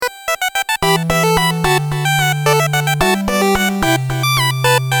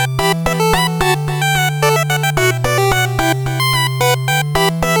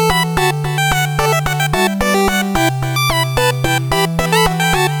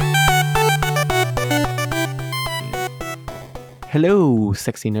Hello,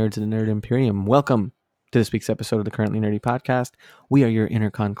 sexy nerds of the Nerd Imperium. Welcome to this week's episode of the Currently Nerdy Podcast. We are your inner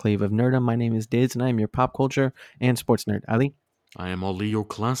conclave of nerdom. My name is Diz, and I am your pop culture and sports nerd. Ali? I am Ali, your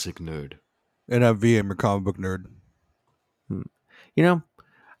classic nerd. And I'm VM, your comic book nerd. You know,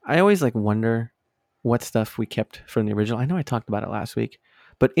 I always wonder what stuff we kept from the original. I know I talked about it last week,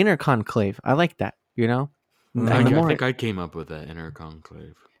 but inner conclave, I like that, I think I came up with that inner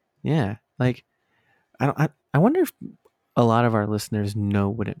conclave. Yeah, I wonder if a lot of our listeners know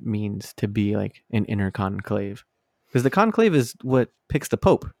what it means to be like an inner conclave, because the conclave is what picks the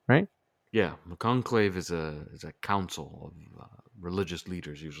pope, right? Yeah, the conclave is a council of religious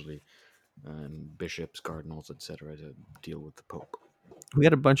leaders, usually, and bishops, cardinals, etc., to deal with the pope. We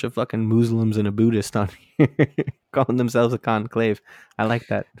got a bunch of fucking Muslims and a Buddhist on here calling themselves a conclave. I like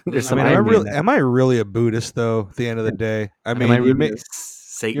that. There's some irony in that. Am I really a Buddhist though? At the end of the day, I mean,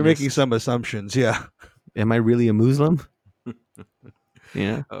 you're making some assumptions. Yeah. Am I really a Muslim?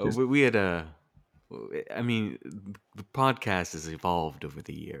 Yeah. We had I mean, the podcast has evolved over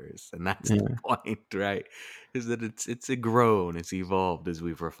the years, and that's the point, right? Is that it's grown, it's evolved as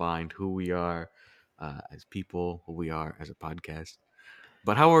we've refined who we are as people, who we are as a podcast.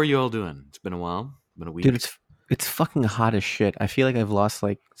 But how are you all doing? It's been a while. Been a week. Dude, it's fucking hot as shit. I feel like I've lost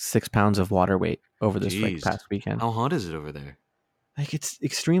 6 pounds of water weight over this past weekend. How hot is it over there? It's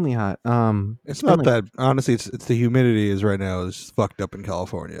extremely hot. It's not that. Honestly, it's the humidity is right now is fucked up in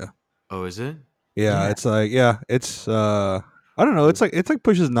California. Oh, is it? Yeah. It's it's I don't know. It's like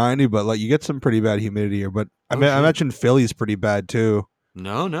pushes 90, but you get some pretty bad humidity here. But I mentioned Philly's pretty bad too.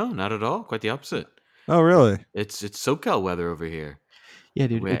 No, not at all. Quite the opposite. Oh, really? It's SoCal weather over here. Yeah,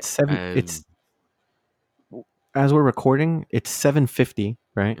 dude. It's as we're recording, it's 7:50,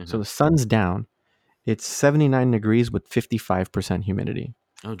 right? Mm-hmm. So the sun's down. It's 79 degrees with 55% humidity.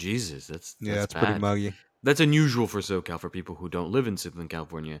 Oh, Jesus. That's it's pretty muggy. That's unusual for SoCal, for people who don't live in Southern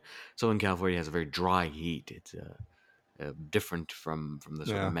California. Southern California has a very dry heat. It's different from the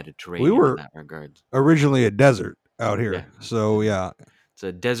sort of Mediterranean in that regard. Originally a desert out here. Yeah. So, yeah. It's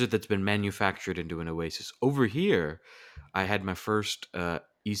a desert that's been manufactured into an oasis. Over here, I had my first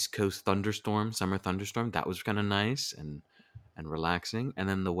East Coast thunderstorm, summer thunderstorm. That was kind of nice and relaxing. And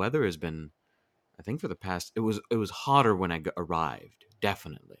then the weather has been, I think for the past, it was hotter when I arrived,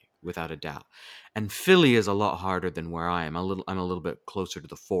 definitely, without a doubt. And Philly is a lot harder than where I am. I'm a little bit closer to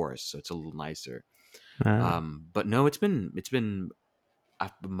the forest, so it's a little nicer. But no, it's been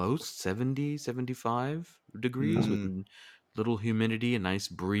at the most 70, 75 degrees with little humidity, a nice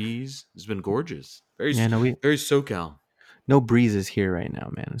breeze. It's been gorgeous. Very SoCal. No breezes here right now,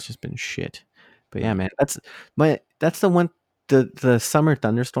 man. It's just been shit. But yeah, man, that's the one. The summer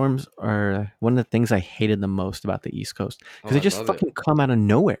thunderstorms are one of the things I hated the most about the East Coast, because they just fucking come out of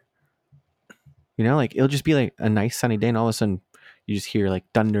nowhere. It'll just be like a nice sunny day, and all of a sudden you just hear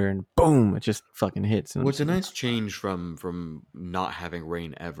thunder, and boom, it just fucking hits. Well, it's a nice change from not having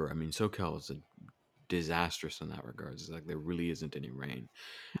rain ever. I mean, SoCal is disastrous in that regard. It's like there really isn't any rain,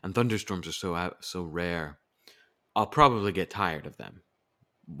 and thunderstorms are so rare. I'll probably get tired of them.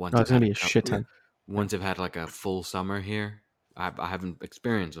 It's gonna be a shit ton. Once I've had a full summer here, I haven't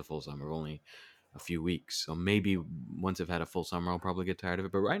experienced a full summer, only a few weeks. So maybe once I've had a full summer, I'll probably get tired of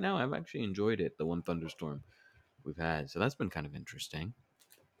it. But right now, I've actually enjoyed it. The one thunderstorm we've had, so that's been kind of interesting.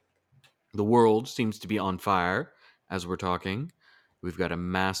 The world seems to be on fire as we're talking. We've got a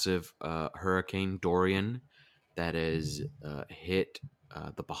massive hurricane, Dorian, that has hit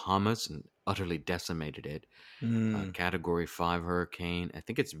the Bahamas and utterly decimated it. Category 5 hurricane. I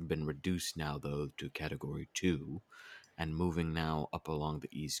think it's been reduced now, though, to Category 2 and moving now up along the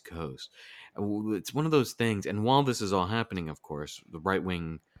East Coast. It's one of those things. And while this is all happening, of course, the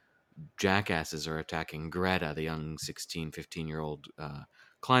right-wing jackasses are attacking Greta, the young 16, 15-year-old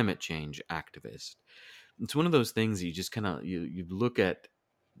climate change activist. It's one of those things you just kind of you look at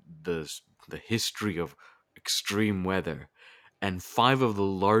the history of extreme weather, and 5 of the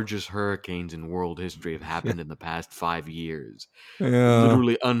largest hurricanes in world history have happened in the past 5 years.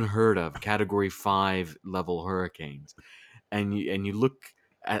 Literally unheard of, Category 5 level hurricanes. And you look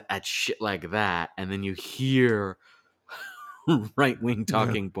at shit like that, and then you hear right-wing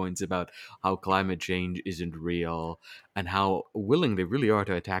talking points about how climate change isn't real and how willing they really are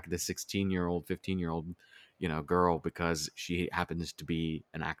to attack the 16-year-old, 15-year-old girl because she happens to be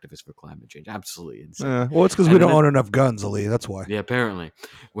an activist for climate change. Absolutely insane. Well, it's because we don't own enough guns, Ali. That's why. Yeah, apparently.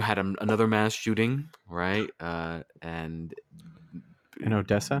 We had another mass shooting, right? And in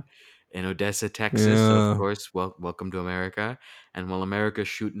Odessa? in Odessa, Texas. So of course, welcome to America. And while America's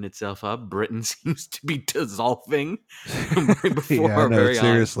shooting itself up, Britain seems to be dissolving right before Yeah, our no, very eyes.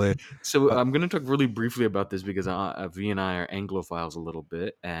 seriously. So I'm going to talk really briefly about this because V and I are Anglophiles a little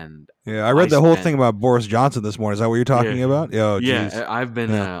bit, and Yeah, I read the whole thing spent about Boris Johnson this morning. Is that what you're yeah talking about? Oh, geez. yeah I've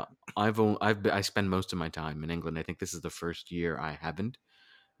been Yeah. I spend most of my time in England. I think this is the first year I haven't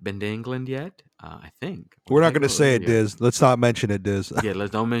been to England yet. I think, or We're did not I going to go say it, earlier? Diz. Let's not mention it, Diz. Yeah,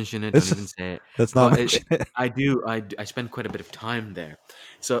 let's don't mention it. Don't even say it. Let's not But mention it. I do. I spend quite a bit of time there.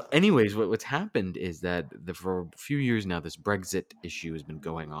 So, anyways, what's happened is that for a few years now, this Brexit issue has been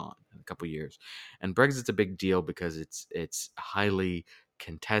going on, a couple of years, and Brexit's a big deal because it's highly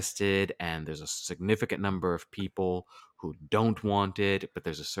contested, and there's a significant number of people who don't want it, but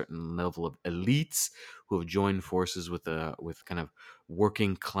there's a certain level of elites who have joined forces with kind of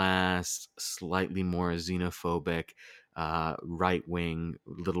working class, slightly more xenophobic, right wing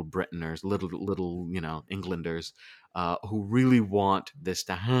little Britoners, little Englanders, who really want this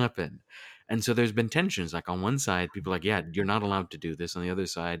to happen. And so there's been tensions. Like on one side, people are like, yeah, you're not allowed to do this. On the other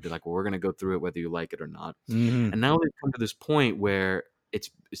side, they're like, well, we're going to go through it whether you like it or not. Mhm. And now they've come to this point where it's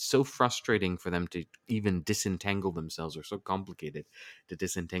so frustrating for them to even disentangle themselves, or so complicated to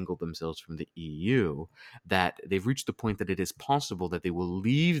disentangle themselves from the EU, that they've reached the point that it is possible that they will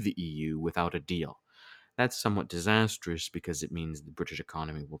leave the EU without a deal. That's somewhat disastrous because it means the British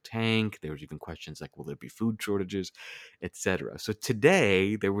economy will tank. There's even questions like, will there be food shortages, etc. So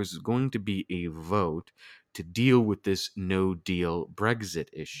today there was going to be a vote to deal with this no deal Brexit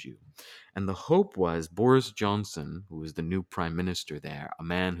issue. And the hope was Boris Johnson, who is the new prime minister there, a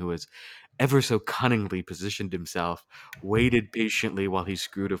man who has ever so cunningly positioned himself, waited patiently while he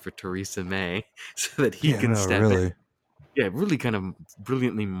screwed over Theresa May so that he Yeah, can no, step in. really. Yeah, really kind of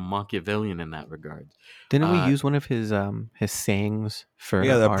brilliantly Machiavellian in that regard. Didn't we use one of his sayings for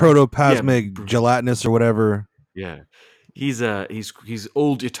Yeah, the our protoplasmic gelatinous or whatever. Yeah, he's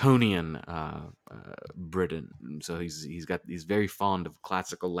old Etonian Britain, so he's very fond of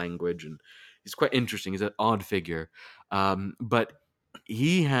classical language, and he's quite interesting. He's an odd figure, but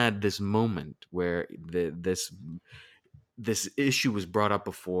he had this moment where this issue was brought up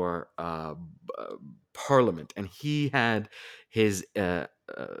before Parliament, and he had his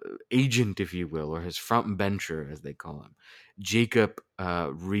agent, if you will, or his front bencher, as they call him, Jacob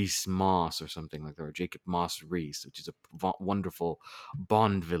Rees-Mogg or something like that, or Jacob Moss-Rees, which is a wonderful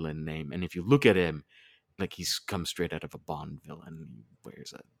Bond villain name. And if you look at him, like he's come straight out of a Bond villain. He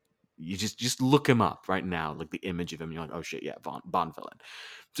wears a you just look him up right now, like the image of him. You're like, oh shit, yeah, Bond villain.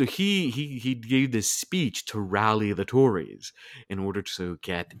 So he gave this speech to rally the Tories in order to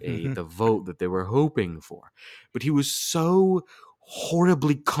get the vote that they were hoping for, but he was so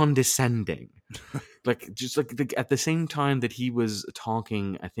horribly condescending. Like just like at the same time that he was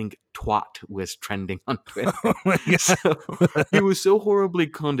talking, I think twat was trending on Twitter. Oh my God. So he was so horribly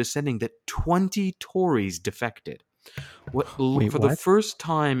condescending that 20 Tories defected. Wait, For the what? first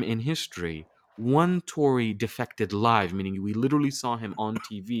time in history, one Tory defected live, meaning we literally saw him on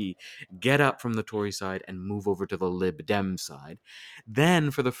TV get up from the Tory side and move over to the Lib Dem side.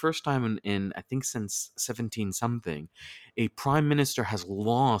 Then, for the first time in I think since 17 something, a prime minister has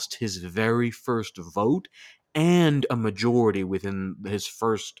lost his very first vote and a majority within his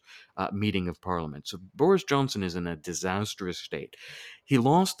first meeting of parliament. So Boris Johnson is in a disastrous state. He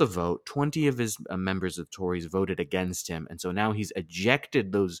lost the vote. 20 of his members of Tories voted against him. And so now he's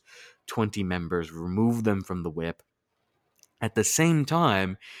ejected those 20 members, removed them from the whip. At the same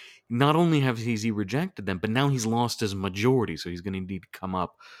time, not only has he rejected them, but now he's lost his majority. So he's going to need to come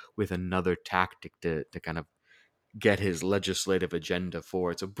up with another tactic to kind of get his legislative agenda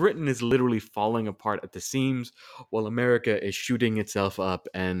forward. So Britain is literally falling apart at the seams while America is shooting itself up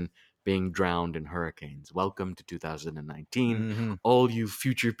and being drowned in hurricanes. Welcome to 2019. Mm-hmm. All you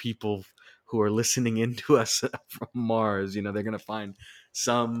future people who are listening into us from Mars, they're going to find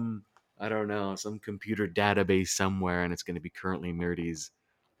some, I don't know, some computer database somewhere, and it's going to be currently Mirdy's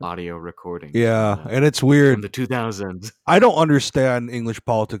audio recordings. Yeah, and it's from weird. the 2000s. I don't understand English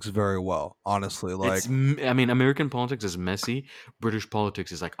politics very well, honestly. Like, American politics is messy. British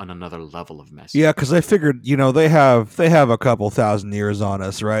politics is like on another level of messy. yeah, because I figured, they have a couple thousand years on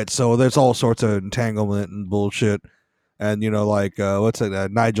us, right? So there's all sorts of entanglement and bullshit, and what's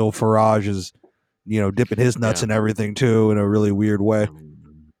it? Nigel Farage is, dipping his nuts Yeah. in everything too, in a really weird way.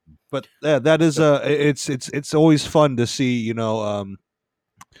 But that is it's always fun to see,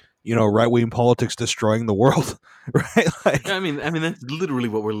 right wing politics destroying the world, right? Like, I mean that's literally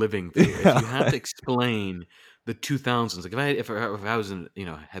what we're living through. Yeah. If you have to explain the 2000s, like if I was in,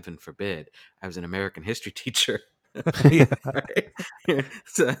 heaven forbid, I was an American history teacher, Yeah. Right?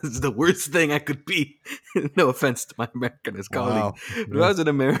 So it's the worst thing I could be. No offense to my Americanist colleagues. Wow. But if I was an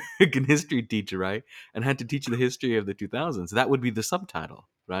American history teacher, right, and had to teach the history of the 2000s, that would be the subtitle,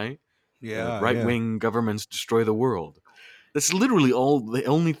 right? Yeah. Right Yeah. wing governments destroy the world. That's literally the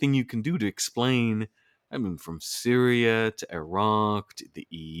only thing you can do to explain. I mean, from Syria to Iraq to the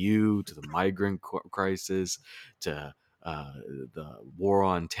EU to the migrant crisis to uh, the war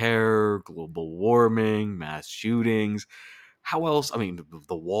on terror, global warming, mass shootings. How else? I mean,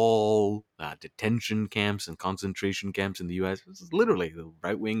 the wall, detention camps, and concentration camps in the U.S. This is literally the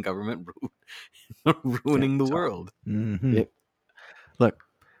right wing government Yeah. ruining the So world. Mm-hmm. it, look,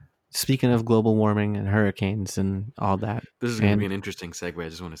 speaking of global warming and hurricanes and all that, This is going to be and an interesting segue. I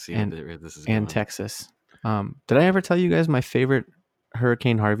just want to see and where this is and going. Texas. Did I ever tell you guys my favorite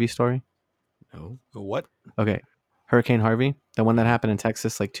Hurricane Harvey story? No. What? Okay, Hurricane Harvey, the one that happened in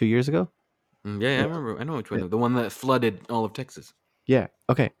Texas like 2 years ago. Yeah, I Yeah. remember. I know which one. The one that flooded all of Texas. Yeah.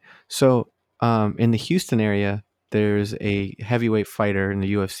 Okay. So, in the Houston area, there's a heavyweight fighter in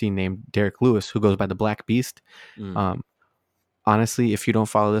the UFC named Derek Lewis who goes by the Black Beast. Mm. Um, honestly, if you don't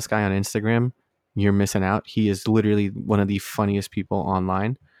follow this guy on Instagram, you're missing out. He is literally one of the funniest people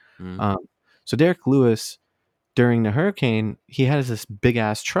online. Mm. So Derek Lewis, during the hurricane, he has this big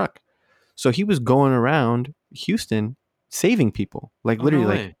ass truck. So he was going around Houston saving people, like Oh, literally, no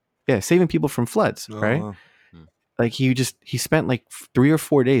like way. yeah, saving people from floods, right? Oh, Like he spent like 3 or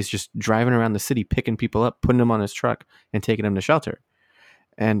 4 days just driving around the city, picking people up, putting them on his truck, and taking them to shelter.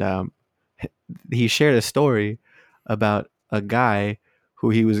 And he shared a story about a guy who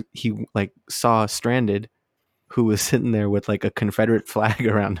he like saw stranded, who was sitting there with like a Confederate flag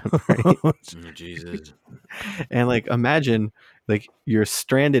around him, right? Oh, Jesus. And like imagine like you're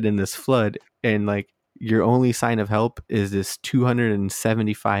stranded in this flood, and like your only sign of help is this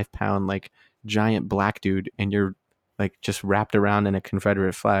 275 pound like giant black dude, and you're like just wrapped around in a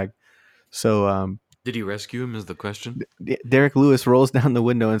Confederate flag. So Did he rescue him? Is the question. Derek Lewis rolls down the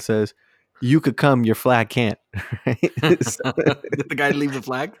window and says, "You could come, your flag can't." Right? So Did the guy leave the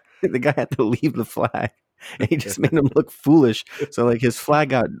flag? the guy had to leave the flag, and he just made him look foolish. So like his flag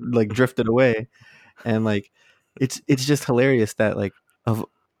got like drifted away, and like it's just hilarious that like of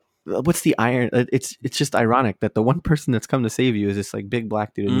what's the iron? It's just ironic that the one person that's come to save you is this like big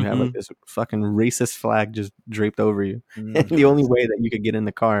black dude, and you have like this fucking racist flag just draped over you. And the only way that you could get in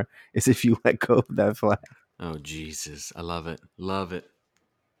the car is if you let go of that flag. Oh, Jesus. I love it. Love it.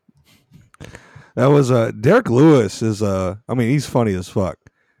 that was Derek Lewis is I mean, he's funny as fuck.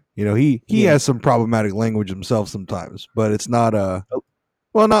 You know, he Yeah. has some problematic language himself sometimes, but it's not Oh.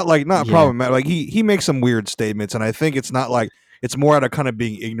 well, not Yeah. problematic. Like he makes some weird statements, and I think it's not like it's more out of kind of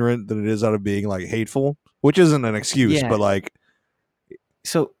being ignorant than it is out of being like hateful, which isn't an excuse, Yeah. but like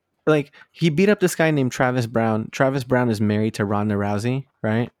So like he beat up this guy named Travis Brown. Travis Brown is married to Ronda Rousey,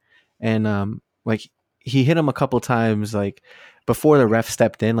 right? And like he hit him a couple times like before the ref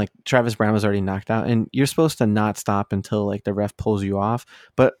stepped in. Like Travis Brown was already knocked out, and you're supposed to not stop until like the ref pulls you off.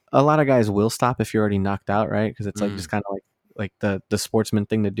 But a lot of guys will stop if you're already knocked out, right? Because it's like just kind of like the sportsman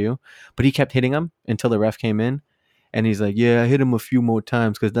thing to do. But he kept hitting him until the ref came in, and he's like, "Yeah, I hit him a few more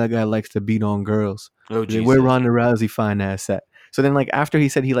times because that guy likes to beat on girls." Oh, He's Jesus. like, "Where Ronda Rousey fine ass at?" So then, like after he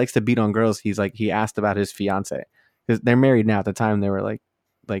said he likes to beat on girls, he's like he asked about his fiance because they're married now. At the time, they were like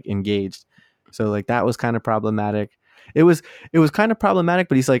engaged. So like that was kind of problematic. It was kind of problematic,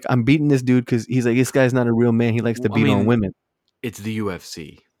 but he's like, I'm beating this dude because he's like, this guy's not a real man. He likes to I beat on mean, women. It's the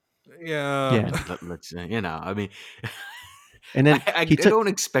UFC. yeah. Yeah. Let's you know, I mean, And then I he took don't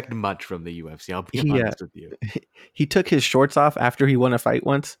expect much from the UFC. I'll be honest with you. he took his shorts off after he won a fight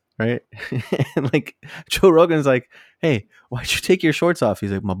once, right? And like Joe Rogan's like, "Hey, why'd you take your shorts off?"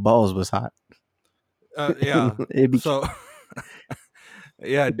 He's like, "My balls was hot." Yeah. It became So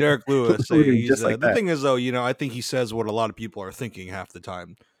yeah, Derek Lewis. literally He's, just like the that. thing is, though, you know, I think he says what a lot of people are thinking half the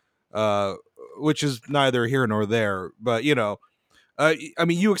time, which is neither here nor there. But you know, I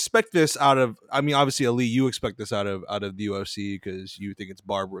mean, you expect this out of. I mean, obviously, Ali, you expect this out of the UFC because you think it's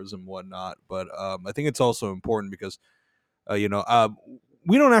barbarism and whatnot. But I think it's also important because, you know,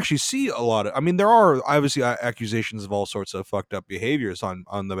 we don't actually see a lot of. I mean, there are obviously accusations of all sorts of fucked up behaviors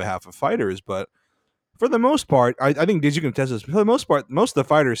on the behalf of fighters, but for the most part, I think Diz, you can test this. For the most part, most of the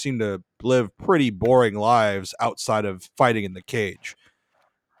fighters seem to live pretty boring lives outside of fighting in the cage.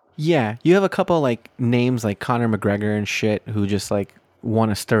 Yeah, you have a couple like names like Conor McGregor and shit who just like want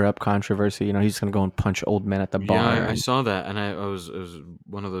to stir up controversy. You know, he's just gonna go and punch old men at the bar. Yeah, I and- saw that, and it was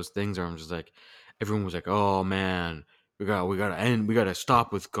one of those things where I'm just like, everyone was like, "Oh man, we gotta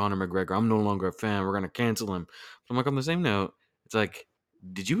stop with Conor McGregor. I'm no longer a fan. We're gonna cancel him." So I'm like, on the same note, it's like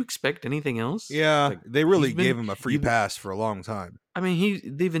did you expect anything else? Yeah, Like, they really he's been- gave him a free you've- pass for a long time. I mean,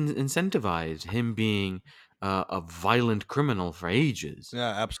 they've incentivized him being a violent criminal for ages. Yeah,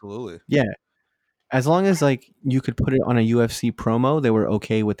 absolutely. Yeah. As long as like you could put it on a UFC promo, they were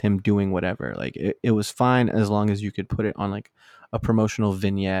okay with him doing whatever. Like it was fine as long as you could put it on like a promotional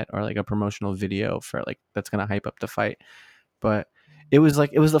vignette or like a promotional video for like that's gonna hype up the fight. But it was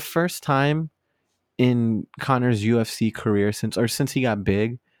the first time in Connor's UFC career since he got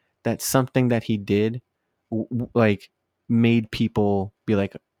big that something that he did like made people be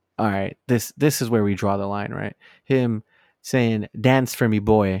like, all right, this is where we draw the line, right? Him saying "dance for me,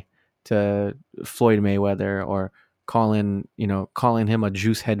 boy" to Floyd Mayweather, or calling him a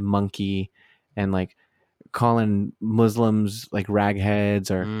juice head monkey, and like calling Muslims like ragheads,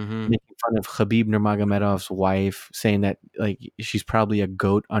 or Mhm. making fun of Khabib Nurmagomedov's wife, saying that like she's probably a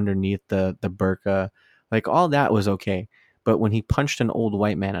goat underneath the burqa. Like all that was okay. But when he punched an old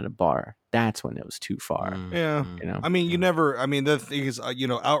white man at a bar, that's when it was too far. Yeah, Mm, You know? I mean, you yeah. never. I mean, the thing is,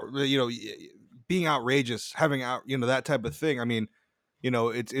 being outrageous, having that type of thing. I mean,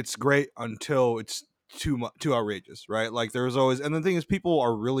 it's great until it's too outrageous, right? Like there's always, and the thing is, people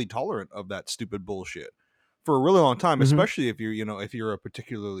are really tolerant of that stupid bullshit for a really long time, Mhm. especially if you're a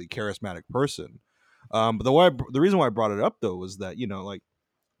particularly charismatic person. But the reason why I brought it up though was that like,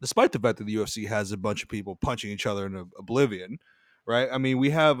 despite the fact that the UFC has a bunch of people punching each other in oblivion, right? I mean,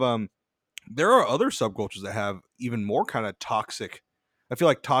 we have there are other subcultures that have even more kind of toxic. I feel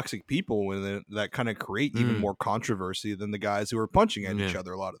like toxic people that kind of create even more controversy than the guys who are punching at each Yeah.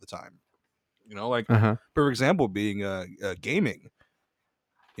 other a lot of the time. Like Uh-huh. for example, being gaming.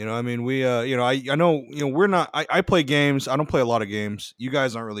 I mean, we, I know, we're not. I play games. I don't play a lot of games. You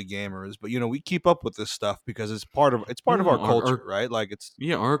guys aren't really gamers, but we keep up with this stuff because it's part of No, our culture, right? Like it's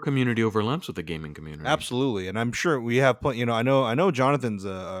Yeah, our community overlaps with the gaming community. absolutely, and I'm sure we have. I know Jonathan's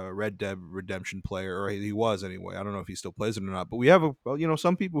a Red Dead Redemption player, or he was anyway. I don't know if he still plays it or not, but we have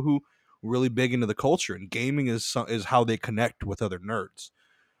some people who really big into the culture, and gaming is how they connect with other nerds,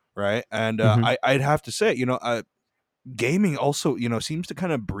 right? And Mhm. I'd have to say, gaming also seems to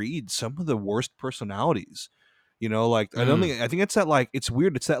kind of breed some of the worst personalities. Like I think it's that, like, it's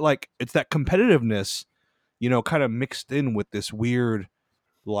weird. It's that, like, it's that competitiveness, kind of mixed in with this weird,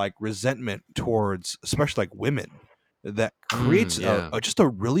 like, resentment towards especially like women that creates yeah. just a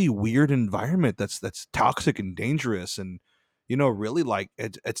really weird environment that's toxic and dangerous, and really, like,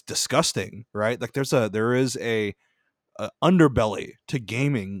 it's disgusting, right? Like there is a underbelly to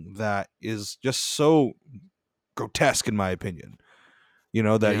gaming that is just so grotesque, in my opinion.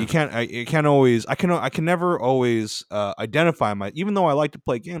 That Yeah. you can't always, I can never always identify even though I like to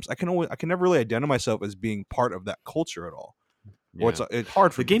play games, I can never really identify myself as being part of that culture at all. Or Yeah. it's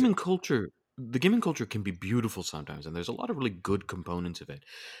hard for The me to. gaming culture can be beautiful sometimes, and there's a lot of really good components of it.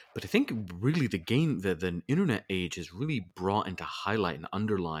 But I think really the internet age has really brought into highlight and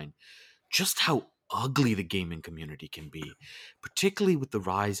underline just how ugly the gaming community can be, particularly with the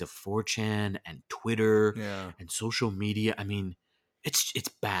rise of 4chan and Twitter Yeah. and social media. I mean, it's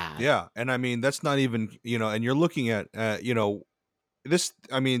bad. Yeah, and I mean that's not even, and you're looking at this.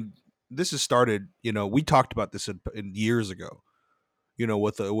 I mean, this has started. We talked about this in years ago.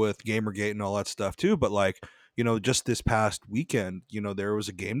 With Gamergate and all that stuff too. But like, just this past weekend, there was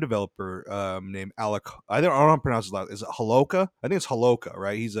a game developer named Alec. I don't know how to pronounce his last. Is it Haloka? I think it's Haloka,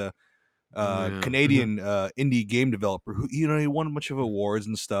 right? He's a Yeah. Canadian indie game developer who he won a bunch of awards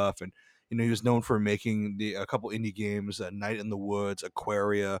and stuff, and he was known for making a couple indie games, Night in the Woods,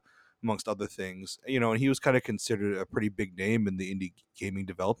 Aquaria, amongst other things. And he was kind of considered a pretty big name in the indie gaming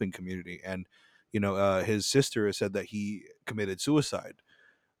developing community. And his sister has said that he committed suicide.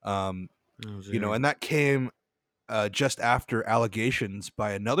 Oh, And that came just after allegations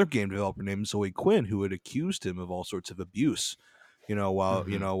by another game developer named Zoe Quinn, who had accused him of all sorts of abuse.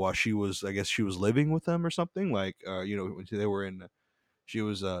 While she was, I guess she was living with them or something. Like, they were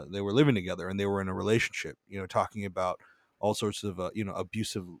they were living together and they were in a relationship. Talking about all sorts of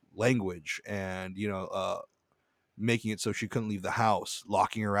abusive language, and making it so she couldn't leave the house,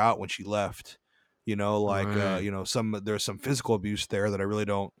 locking her out when she left. Right. There's some physical abuse there that I really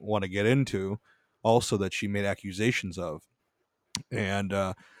don't want to get into. Also, that she made accusations of, and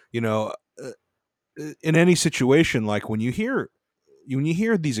in any situation, like when you hear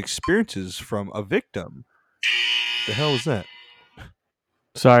these experiences from a victim, the hell is that?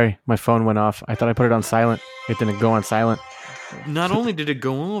 Sorry, my phone went off. I thought I put it on silent. It didn't go on silent. Not only did it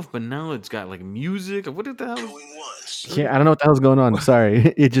go off, but now it's got like music. What the hell? Yeah, I don't know what the hell's going on.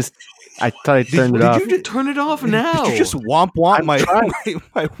 Sorry. It just I thought I turned it Did off. you just turn it off now? Did you just womp I'm my, trying.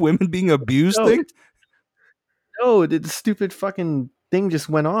 my women being abused No. thing? No, the stupid fucking thing just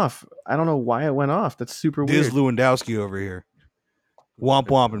went off. I don't know why it went off. That's super Diz weird. Lewandowski over here. Womp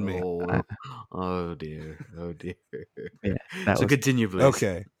womping me. Oh, oh dear, oh dear. Yeah, that So was continue, please.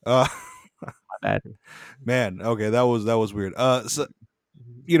 Okay. my bad. Man, okay, that was weird. So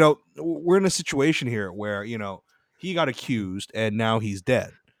you know, we're in a situation here where, you know, he got accused and now he's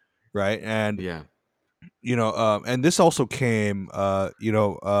dead, right? And Yeah, you know, and this also came,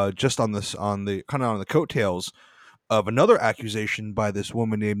 just on the kind of on the coattails of another accusation by this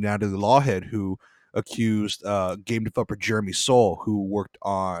woman named Natalie Lawhead, who accused game developer Jeremy Soule, who worked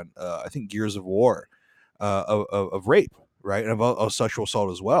on I think Gears of War, of rape, right, and of sexual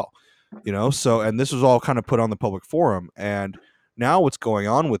assault as well. You know, so and this was all kind of put on the public forum, and now what's going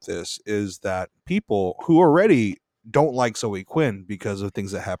on with this is that people who already don't like Zoe Quinn because of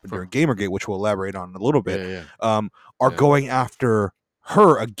things that happened during Gamergate, which we'll elaborate on in a little bit, yeah. are Yeah. going after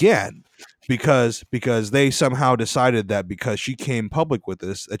her again because they somehow decided that because she came public with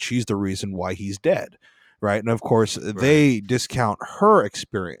this, that she's the reason why he's dead, right? And of course, they discount her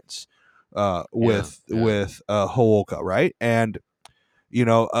experience with Hooka, right? And you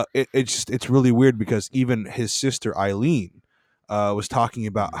know, it's really weird because even his sister Eileen was talking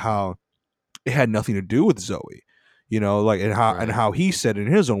about how it had nothing to do with Zoe, you know, like and how he said in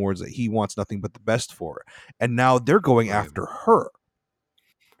his own words that he wants nothing but the best for her, and now they're going after her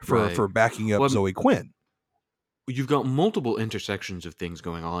for backing up Zoe Quinn. You've got multiple intersections of things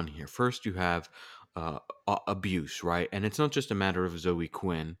going on here. First, you have abuse, right? And it's not just a matter of Zoe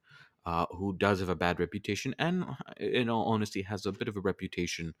Quinn, who does have a bad reputation, and in all honesty, has a bit of a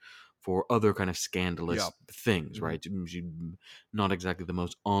reputation for other kind of scandalous things, right? She's not exactly the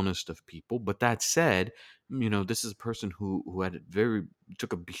most honest of people. But that said, you know, this is a person who had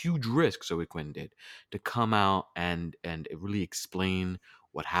took a huge risk, Zoe Quinn did, to come out and really explain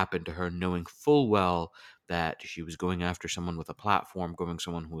what happened to her, knowing full well that she was going after someone with a platform,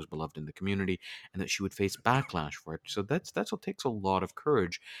 someone who was beloved in the community, and that she would face backlash for it. So that's what takes a lot of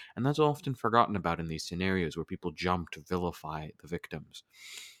courage, and that's often forgotten about in these scenarios where people jump to vilify the victims.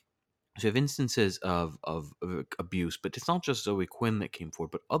 So you have instances of abuse, but it's not just Zoe Quinn that came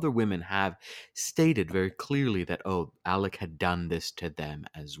forward, but other women have stated very clearly that, oh, Alec had done this to them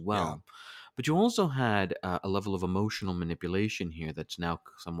as well. But you also had a level of emotional manipulation here that's now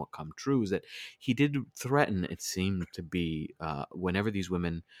somewhat come true, is that he did threaten, it seemed to be, whenever these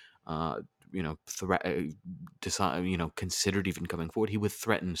women, considered even coming forward, he would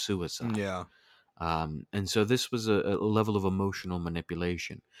threaten suicide. Yeah. And so this was a level of emotional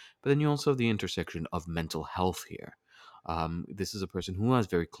manipulation. But then you also have the intersection of mental health here. This is a person who was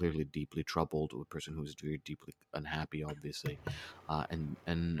very clearly deeply troubled, a person who was very deeply unhappy, obviously,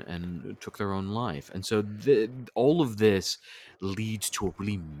 and took their own life. And so all of this leads to a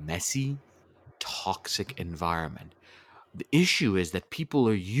really messy, toxic environment. The issue is that people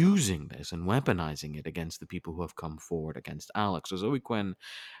are using this and weaponizing it against the people who have come forward against Alex. So Zoe Quinn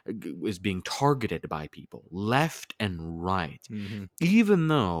is being targeted by people left and right, even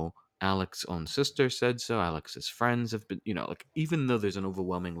though Alex's own sister said so, Alex's friends have been, even though there's an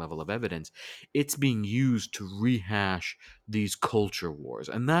overwhelming level of evidence, it's being used to rehash these culture wars.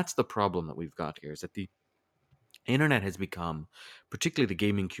 And that's the problem that we've got here, is that the internet has become, particularly the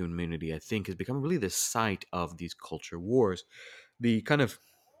gaming community, I think, has become really the site of these culture wars. The kind of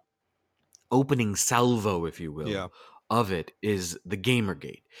opening salvo, if you will, of it is the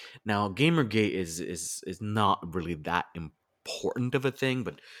Gamergate. Now, Gamergate is not really that important of a thing,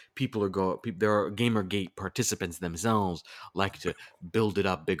 but there are Gamergate participants themselves like to build it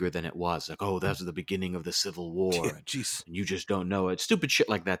up bigger than it was. Like, oh, that's the beginning of the Civil War. Jeez. And you just don't know it. Stupid shit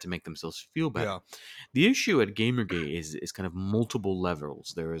like that to make themselves feel better. The issue at Gamergate is kind of multiple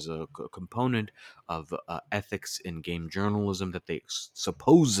levels. There is a component of ethics in game journalism that they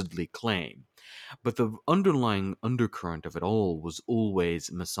supposedly claim. But the underlying undercurrent of it all was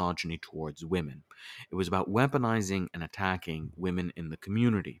always misogyny towards women. It was about weaponizing and attacking women in the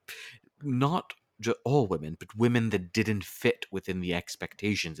community. Not all women, but women that didn't fit within the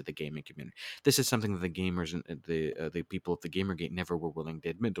expectations of the gaming community. This is something that the gamers and the people at the Gamergate never were willing to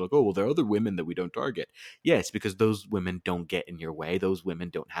admit. They're like, oh, well, there are other women that we don't target. Yes, because those women don't get in your way. Those women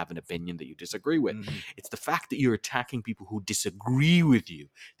don't have an opinion that you disagree with. It's the fact that you're attacking people who disagree with you,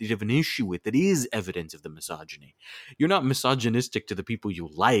 that you have an issue with, that is evidence of the misogyny. You're not misogynistic to the people you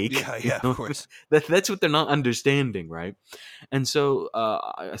like. Of course. That's what they're not understanding, right? And so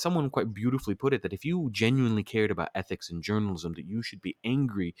someone quite beautifully put it that if you genuinely cared about ethics in journalism, that you should be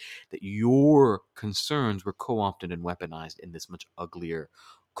angry that your concerns were co-opted and weaponized in this much uglier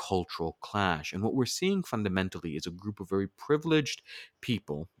cultural clash. And what we're seeing fundamentally is a group of very privileged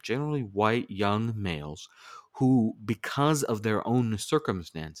people, generally white young males, who, because of their own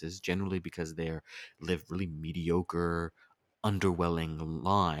circumstances, generally because they live really mediocre, underwhelming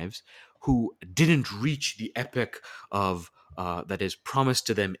lives, who didn't reach the epic of that is promised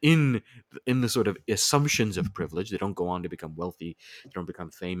to them in the sort of assumptions of privilege. They don't go on to become wealthy. They don't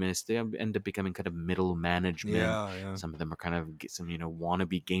become famous. They end up becoming kind of middle management. Yeah. Some of them are kind of some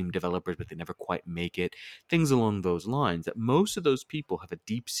wannabe game developers, but they never quite make it. Things along those lines. That most of those people have a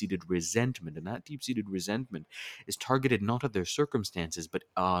deep-seated resentment, and that deep-seated resentment is targeted not at their circumstances, but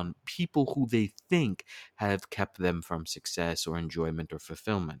on people who they think have kept them from success or enjoyment or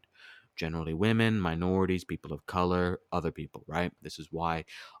fulfillment. Generally women, minorities, people of color, other people, right? This is why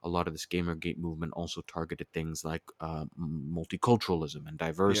a lot of this Gamergate movement also targeted things like multiculturalism and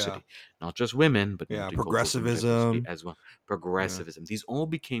diversity. Not just women, but Yeah, multiculturalism and diversity progressivism. as well. Yeah. Progressivism. These all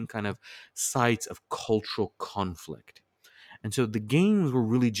became kind of sites of cultural conflict. And so the games were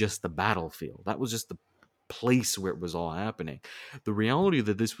really just the battlefield. That was just the place where it was all happening. The reality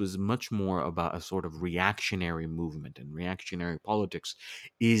that this was much more about a sort of reactionary movement, and reactionary politics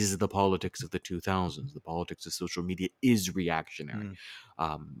is the politics of the 2000s. The politics of social media is reactionary.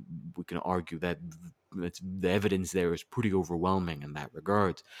 We can argue that the evidence there is pretty overwhelming in that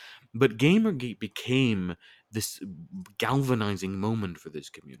regard. But Gamergate became this galvanizing moment for this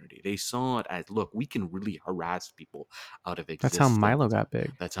community. They saw it as, look, we can really harass people out of That's how existence. Milo got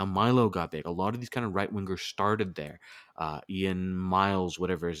big. That's how Milo got big. A lot of these kind of right wingers started there. Ian Miles,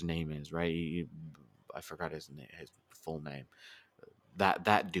 whatever his name is, right? I forgot his name, his full name.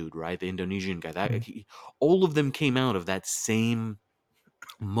 That dude, right? The Indonesian guy. All of them came out of that same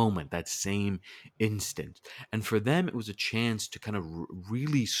moment, that same instant. And for them, it was a chance to kind of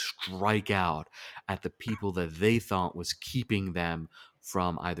really strike out at the people that they thought was keeping them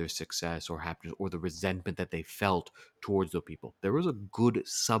from either success or happiness, or the resentment that they felt towards those people. There was a good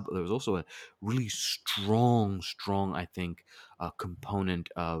there was also a really strong, I think, component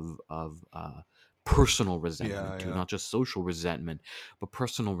of personal resentment too, not just social resentment, but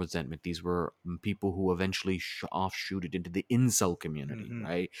personal resentment. These were people who eventually offshooted into the incel community,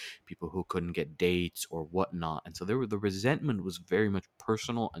 right? People who couldn't get dates or whatnot. And so the resentment was very much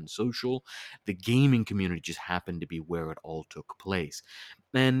personal and social. The gaming community just happened to be where it all took place.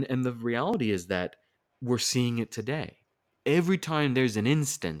 And the reality is that we're seeing it today. Every time there's an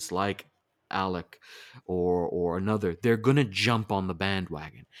instance like Alec or another, they're gonna jump on the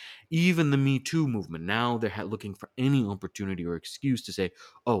bandwagon. Even the Me Too movement, now they're looking for any opportunity or excuse to say,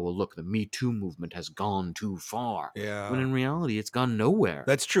 oh, well, look, the Me Too movement has gone too far. Yeah. When in reality, it's gone nowhere.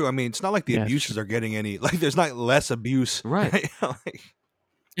 That's true. I mean, it's not like the abuses are getting any, like, there's not less abuse. Right.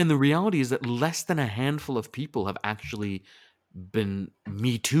 And the reality is that less than a handful of people have actually been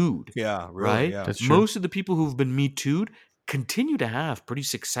Me Too'd. Yeah, really, right? yeah. That's true. Most of the people who've been Me Too'd continue to have pretty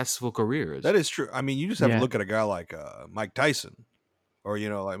successful careers. That is true. I mean, you just have to look at a guy like Mike Tyson, or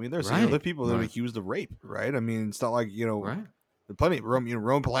I mean, there's other people that are accused of rape, right? I mean, it's not like plenty.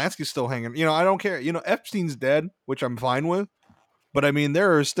 Roman Polanski's still hanging. I don't care. Epstein's dead, which I'm fine with, but I mean,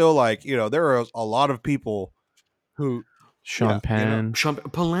 there are still there are a lot of people who Sean Penn.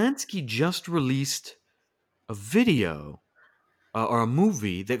 Polanski just released a video or a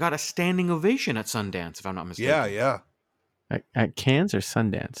movie that got a standing ovation at Sundance, if I'm not mistaken. Yeah. At Cannes or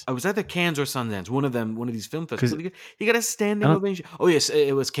Sundance? I was at the Cannes or Sundance, one of these film festivals. He got a standing ovation. Oh yes,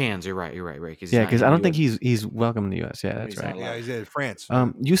 it was Cannes. You're right. Because I don't think he's welcome in the U.S. Yeah, that's right. Yeah, he's in France.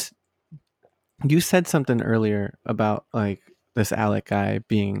 You said something earlier about like this Alec guy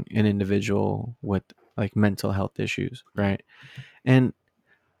being an individual with like mental health issues, right? And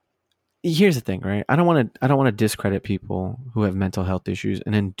here's the thing, right? I don't want to discredit people who have mental health issues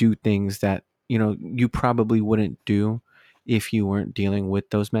and then do things that you probably wouldn't do if you weren't dealing with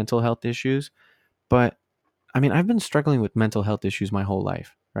those mental health issues. But I mean, I've been struggling with mental health issues my whole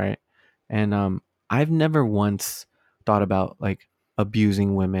life, right? And I've never once thought about like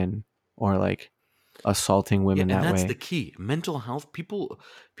abusing women or like assaulting women that way. And that's the key. Mental health, people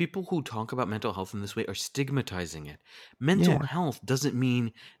who talk about mental health in this way are stigmatizing it. Mental health doesn't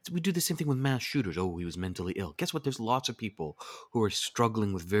mean, we do the same thing with mass shooters. Oh, he was mentally ill. Guess what? There's lots of people who are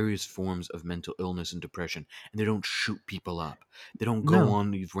struggling with various forms of mental illness and depression, and they don't shoot people up. They don't go on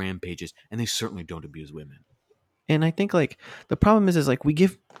these rampages, and they certainly don't abuse women. And I think like the problem is like we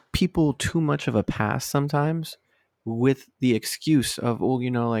give people too much of a pass sometimes with the excuse of, well,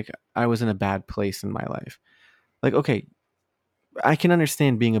 like I was in a bad place in my life. Like, okay, I can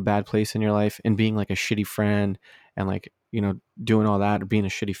understand being a bad place in your life and being like a shitty friend and like, doing all that or being a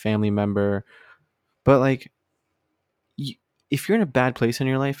shitty family member. But like, if you're in a bad place in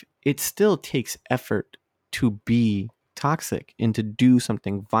your life, it still takes effort to toxic and to do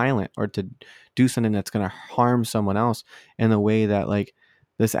something violent or to do something that's going to harm someone else in the way that like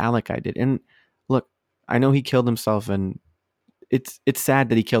this Alec guy did. And look, I know he killed himself, and it's sad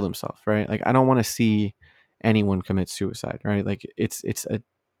that he killed himself, right? Like I don't want to see anyone commit suicide, right? Like it's a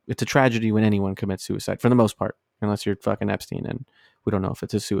tragedy when anyone commits suicide for the most part, unless you're fucking Epstein, and we don't know if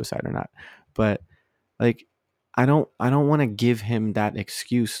it's a suicide or not. But like I don't want to give him that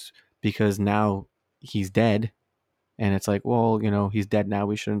excuse because now he's dead. And it's like, well, you know, he's dead now.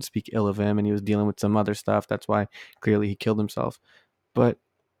 We shouldn't speak ill of him. And he was dealing with some other stuff. That's why clearly he killed himself. But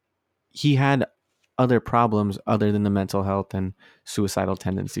he had other problems other than the mental health and suicidal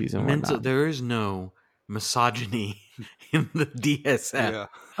tendencies and whatnot. There is no misogyny in the DSM.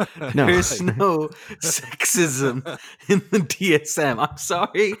 No. There's no sexism in the DSM. I'm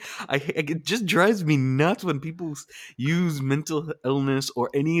sorry. It just drives me nuts when people use mental illness or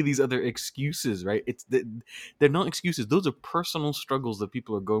any of these other excuses, right? They're not excuses. Those are personal struggles that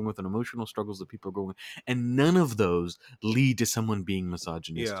people are going with and emotional struggles that people are going with. And none of those lead to someone being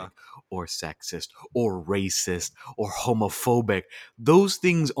misogynistic or sexist or racist or homophobic. Those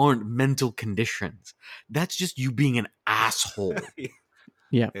things aren't mental conditions. That's just you being an asshole.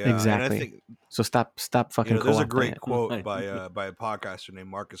 Yeah, exactly. So stop fucking. There's a great quote by a podcaster named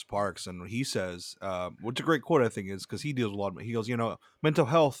Marcus Parks, and he says, "What's a great quote I think is because he deals with a lot of. He goes, mental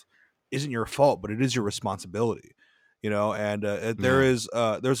health isn't your fault, but it is your responsibility. And there's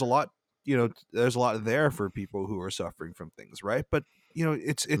a lot. There's a lot there for people who are suffering from things, right? But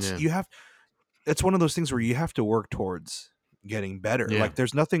you have. It's one of those things where you have to work towards getting better. Yeah. Like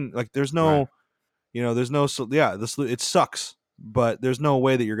there's nothing. Like there's no. Right. There's no. So yeah, it sucks. But there's no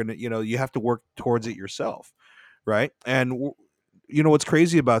way that you're gonna, you have to work towards it yourself, right? And what's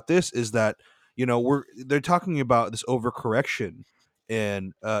crazy about this is that they're talking about this overcorrection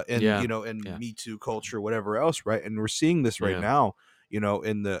and Me Too culture, whatever else, right? And we're seeing this right now,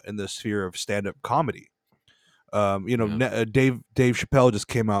 in the sphere of stand-up comedy. Dave Chappelle just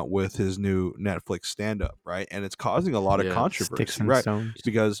came out with his new Netflix stand-up, right? And it's causing a lot of controversy, right? Stones.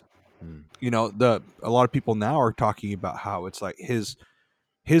 Because a lot of people now are talking about how it's like his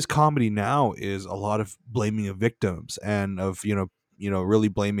comedy now is a lot of blaming of victims and of really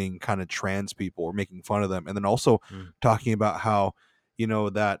blaming kind of trans people or making fun of them, and then also talking about how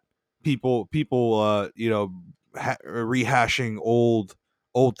that people rehashing old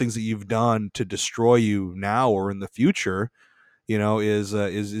things that you've done to destroy you now or in the future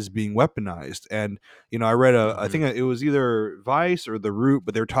is being weaponized. And I read I think it was either Vice or The Root,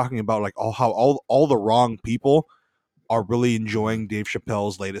 but they were talking about like how all the wrong people are really enjoying Dave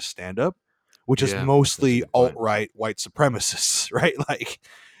Chappelle's latest stand-up, which is mostly alt-right white supremacists, right? Like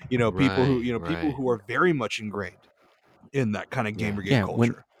people who people who are very much ingrained in that kind of Gamergate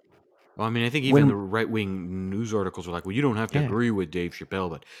culture. Well, I mean, I think even the right-wing news articles are like, well, you don't have to agree with Dave Chappelle,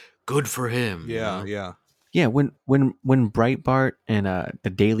 but good for him. Yeah, when Breitbart and the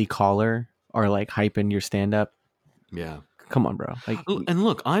Daily Caller are like hyping your stand-up, come on, bro. Like, and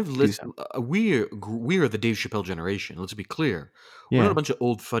look, I've listened. We are the Dave Chappelle generation. Let's be clear. We're not a bunch of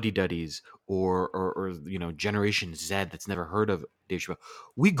old fuddy-duddies or Generation Z that's never heard of Dave Chappelle.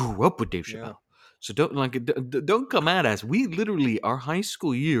 We grew up with Dave Chappelle, so don't come at us. We literally, our high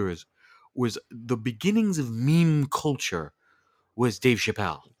school years was the beginnings of meme culture. Was Dave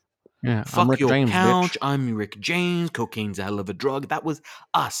Chappelle. Yeah, fuck your James, couch. Bitch. I'm Rick James. Cocaine's a hell of a drug. That was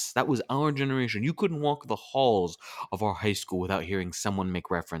us. That was our generation. You couldn't walk the halls of our high school without hearing someone make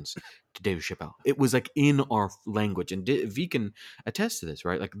reference to Dave Chappelle. It was like in our language, and V can attest to this,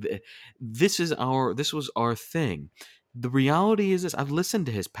 right? Like this was our thing. The reality is this: I've listened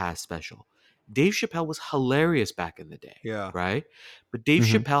to his past special. Dave Chappelle was hilarious back in the day, right? But Dave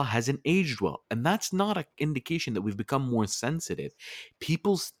Chappelle hasn't aged well, and that's not an indication that we've become more sensitive.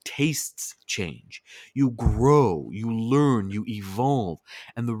 People's tastes change. You grow, you learn, you evolve,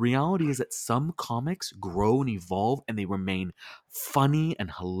 and the reality is that some comics grow and evolve, and they remain funny and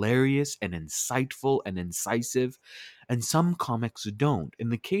hilarious and insightful and incisive, and some comics don't. In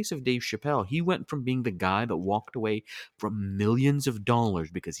the case of Dave Chappelle, he went from being the guy that walked away from millions of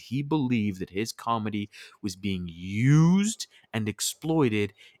dollars because he believed that his comedy was being used and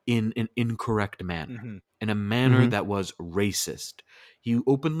exploited in an incorrect manner, in a manner that was racist. He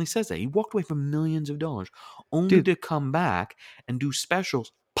openly says that. He walked away from millions of dollars only to come back and do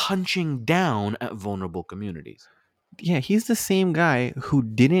specials punching down at vulnerable communities. Yeah, he's the same guy who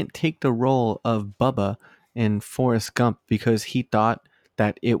didn't take the role of Bubba in Forrest Gump because he thought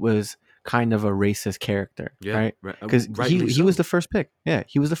that it was kind of a racist character, right? Because he was the first pick. Yeah,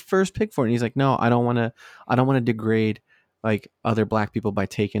 he was the first pick for it. And he's like, no, I don't want to degrade like other black people by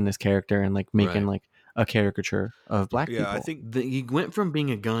taking this character and like making like a caricature of black Yeah, I people. think He went from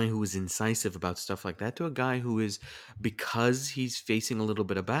being a guy who was incisive about stuff like that to a guy who is, because he's facing a little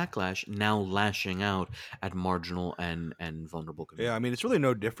bit of backlash, now lashing out at marginal and vulnerable yeah, I communities. mean it's really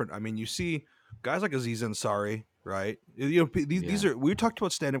no different. I mean, you see guys like Aziz Ansari, right? You know, these Yeah. are we talked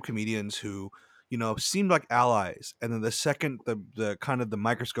about stand-up comedians who, you know, seemed like allies, and then the second the kind of the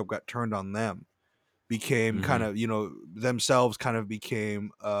microscope got turned on them, became kind Mm-hmm. of, you know, themselves kind of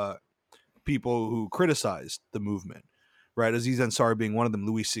became people who criticized the movement, right? Aziz Ansari being one of them,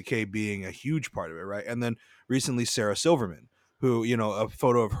 Louis C.K. being a huge part of it, right? And then recently Sarah Silverman, who, you know, a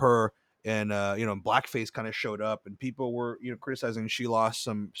photo of her and you know, blackface kind of showed up, and people were, you know, criticizing she lost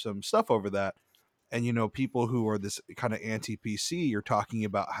some stuff over that. And you know, people who are this kind of anti-PC, you're talking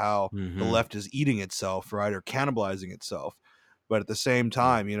about how the Mm-hmm. left is eating itself, right, or cannibalizing itself. But at the same Yeah.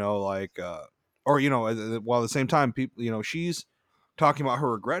 time, you know, like or you know, while at the same time, people, you know, she's talking about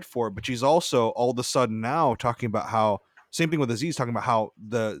her regret for it, but she's also all of a sudden now talking about how, same thing with Aziz, talking about how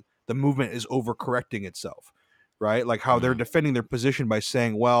the movement is overcorrecting itself, right? Like how they're Yeah. defending their position by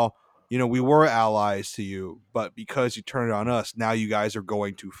saying, well, you know, we were allies to you, but because you turned it on us, now you guys are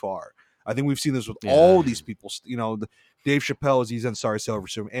going too far. I think we've seen this with Yeah. all these people, you know, Dave Chappelle, Aziz Ansari,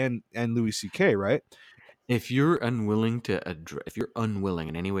 Silverstone, and Louis C.K., right? If you're unwilling to address, if you're unwilling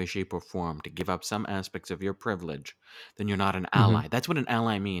in any way, shape, or form to give up some aspects of your privilege, then you're not an Mm-hmm. ally. That's what an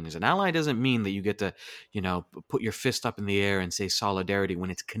ally means. An ally doesn't mean that you get to, put your fist up in the air and say solidarity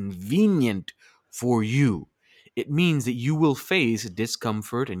when it's convenient for you. It means that you will face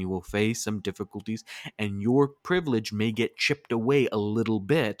discomfort and you will face some difficulties, and your privilege may get chipped away a little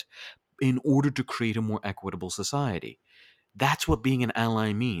bit in order to create a more equitable society. That's what being an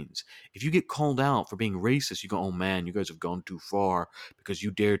ally means. If you get called out for being racist, you go, oh man, you guys have gone too far because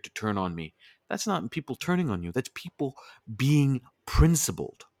you dared to turn on me. That's not people turning on you. That's people being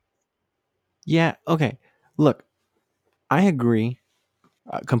principled. Yeah. Okay. Look, I agree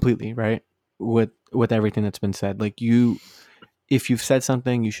completely, right? With everything that's been said. Like if you've said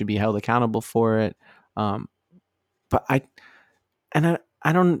something, you should be held accountable for it. Um, but I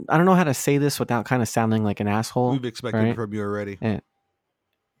don't know how to say this without kind of sounding like an asshole, We've expected it right? from you already. And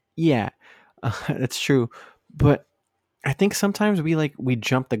yeah, that's true. But I think sometimes we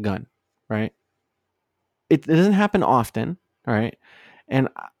jump the gun, right? It doesn't happen often, all right? And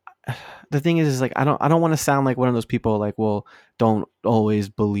the thing is like I don't want to sound like one of those people like, well, don't always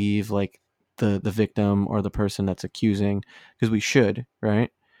believe like the victim or the person that's accusing, because we should, right?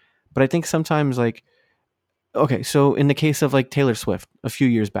 But I think sometimes like, okay, so in the case of like Taylor Swift a few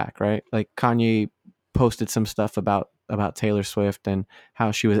years back, right? Like Kanye posted some stuff about Taylor Swift and how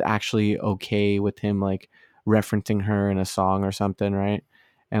she was actually okay with him like referencing her in a song or something, right?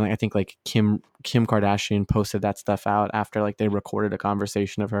 And like, I think like Kim Kardashian posted that stuff out after like they recorded a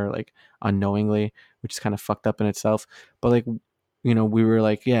conversation of her like unknowingly, which is kind of fucked up in itself. But like, we were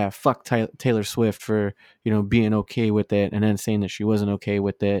like, yeah, fuck Taylor Swift for being okay with it, and then saying that she wasn't okay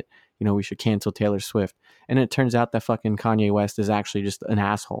with it. We should cancel Taylor Swift. And it turns out that fucking Kanye West is actually just an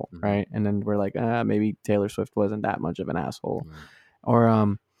asshole, Mhm. right? And then we're like, maybe Taylor Swift wasn't that much of an asshole. Right.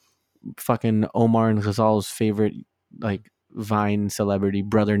 Or fucking Omar and Ghazal's favorite like Vine celebrity,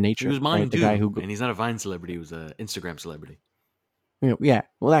 Brother Nature, He was mine right? The too. guy who, And he's not a Vine celebrity, he was an Instagram celebrity. yeah,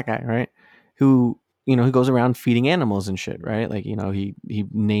 well, that guy, right? Who he goes around feeding animals and shit, right? Like he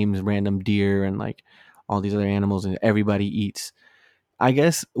names random deer and like all these other animals, and everybody eats. I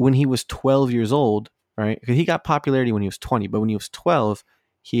guess when he was 12 years old, right? Because he got popularity when he was 20, but when he was 12,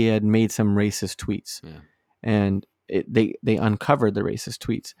 he had made some racist tweets, Yeah. and they uncovered the racist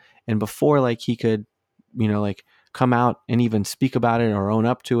tweets. And before like he could, like come out and even speak about it or own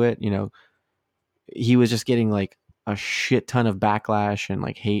up to it, he was just getting like a shit ton of backlash and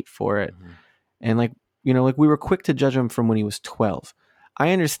like hate for it. Mhm. And like, like we were quick to judge him from when he was 12.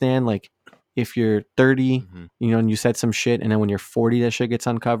 I understand like if you're 30, Mhm. and you said some shit, and then when you're 40 that shit gets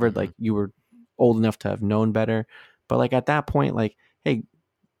uncovered, Mhm. like you were old enough to have known better. But like at that point, like, hey,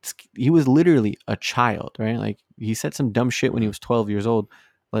 he was literally a child, right? Like he said some dumb shit when he was 12 years old.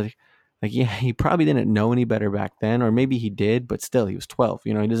 Like yeah, he probably didn't know any better back then, or maybe he did, but still he was 12.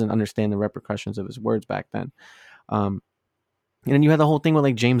 He doesn't understand the repercussions of his words back then. And then you had the whole thing with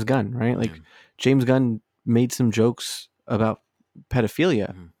like James Gunn, right? Like Yeah. James Gunn made some jokes about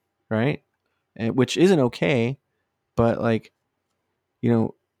pedophilia, Mhm. right? Which isn't okay, but like,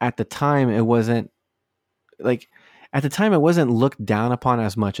 at the time it wasn't like it wasn't looked down upon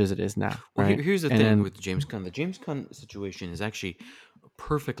as much as it is now, Well, right? here's the And thing then with James Gunn. The James Gunn situation is actually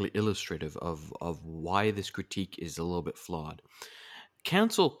perfectly illustrative of why this critique is a little bit flawed.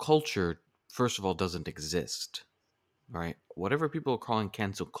 Cancel culture, first of all, doesn't exist. Right? Whatever people are calling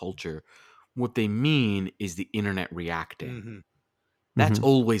cancel culture What they mean is the internet reacting. Mm-hmm. That's Mhm.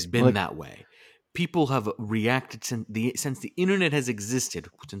 always been Like- that way. People have reacted since the internet has existed,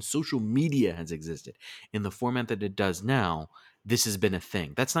 since social media has existed in the format that it does now. This has been a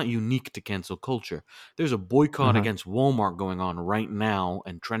thing. That's not unique to cancel culture. There's a boycott Uh-huh. against Walmart going on right now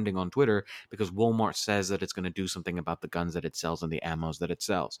and trending on Twitter because Walmart says that it's going to do something about the guns that it sells and the ammos that it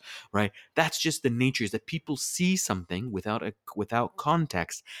sells, right? That's just the nature, is that people see something without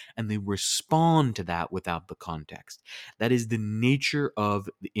context and they respond to that without the context. That is the nature of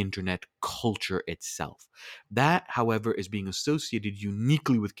the internet culture itself. That, however, is being associated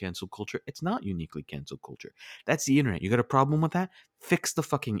uniquely with cancel culture. It's not uniquely cancel culture. That's the internet. You got a problem with that? Fix the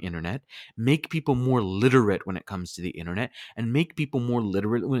fucking internet. Make people more literate when it comes to the internet, and make people more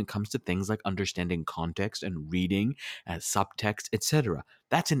literate when it comes to things like understanding context and reading, subtext, etc.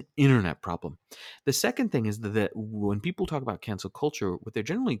 That's an internet problem. The second thing is that when people talk about cancel culture, what they're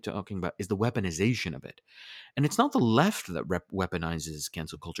generally talking about is the weaponization of it. And it's not the left that weaponizes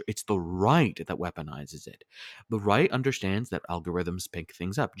cancel culture, it's the right that weaponizes it. The right understands that algorithms pick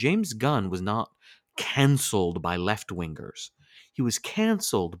things up. James Gunn was not canceled by left wingers, he was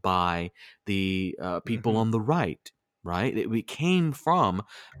canceled by the people on the right. Right? It came from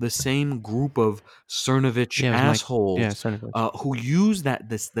the same group of Cernovich Yeah, it was Mike. assholes Yeah, Cernovich. who use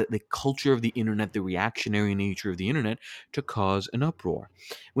the culture of the internet, the reactionary nature of the internet, to cause an uproar.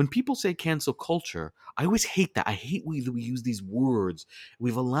 When people say cancel culture, I always hate that. I hate we use these words.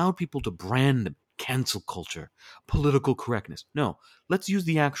 We've allowed people to brand them. Cancel culture, political correctness. No, let's use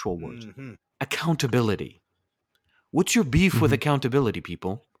the actual words. Mm-hmm. Accountability. What's your beef with Mhm. accountability,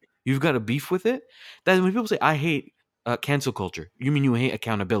 people? You've got a beef with it? That when people say, I hate cancel culture, you mean you hate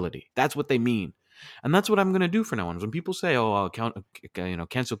accountability. That's what they mean. And that's what I'm going to do for now on. When people say, oh,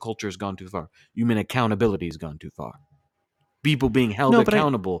 cancel culture has gone too far, you mean accountability has gone too far. People being held No, but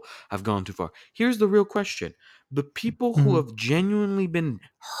accountable have gone too far. Here's the real question. The people who Mhm. have genuinely been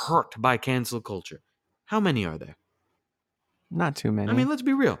hurt by cancel culture, how many are there? Not too many. I mean, let's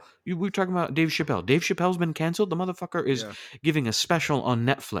be real. We're talking about Dave Chappelle. Dave Chappelle's been canceled. The motherfucker is giving a special on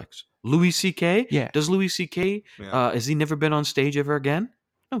Netflix. Louis C.K.? Yeah. Does Louis C.K., has he never been on stage ever again?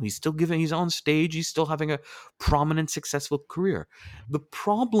 No, he's on stage. He's still having a prominent, successful career. The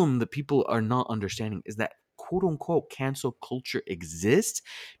problem that people are not understanding is that quote unquote cancel culture exists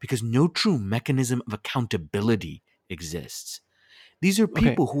because no true mechanism of accountability exists. These are Okay.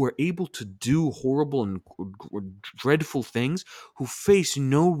 people who are able to do horrible and dreadful things, who face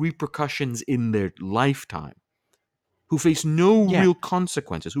no repercussions in their lifetime, who face no Yeah. real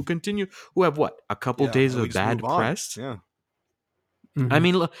consequences, who have what? A couple days we of just bad move on. press? Yeah. I Mhm.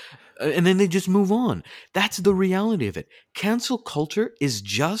 mean, and then they just move on. That's the reality of it. Cancel culture is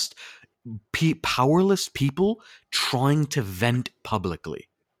just powerless people trying to vent publicly.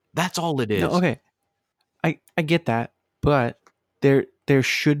 That's all it is. No, okay. I get that, but there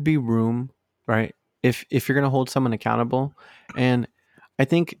should be room, right? If you're gonna hold someone accountable, and I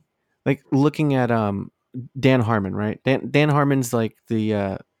think like looking at Dan Harmon, right? Dan Harmon's like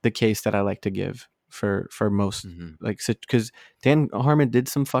the case that I like to give for most Mhm. like because Dan Harmon did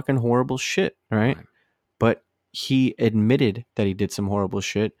some fucking horrible shit, right? Right. But he admitted that he did some horrible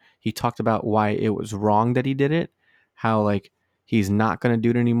shit. He talked about why it was wrong that he did it, how like he's not gonna do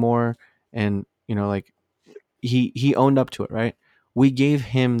it anymore, and like he owned up to it, right? We gave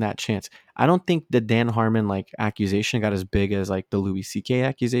him that chance. I don't think the Dan Harmon like accusation got as big as like the Louis C.K.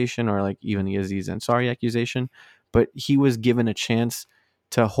 accusation or like even the Aziz Ansari accusation, but he was given a chance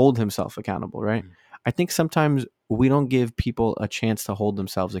to hold himself accountable, right? Mm. I think sometimes we don't give people a chance to hold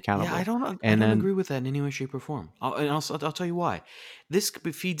themselves accountable. Yeah, I don't And then agree with that in any way, shape, or form. I'll tell you why. This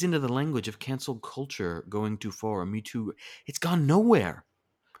feeds into the language of cancel culture going too far. Me Too. It's gone nowhere.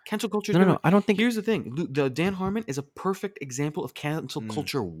 Cancel culture is no, going. I don't think. Here's the thing: the Dan Harmon is a perfect example of cancel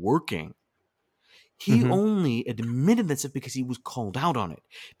culture working. He Mhm. only admitted that stuff because he was called out on it,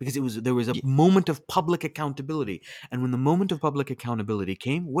 because there was a moment of public accountability, and when the moment of public accountability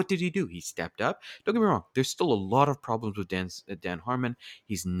came, what did he do? He stepped up. Don't get me wrong, there's still a lot of problems with Dan Harmon.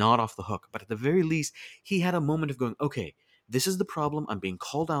 He's not off the hook, but at the very least, he had a moment of going, okay, this is the problem. I'm being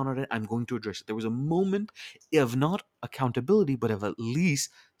called out on it. I'm going to address it. There was a moment of not accountability, but of at least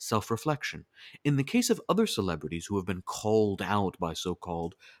self-reflection. In the case of other celebrities who have been called out by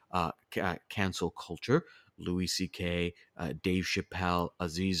so-called cancel culture, Louis C.K., Dave Chappelle,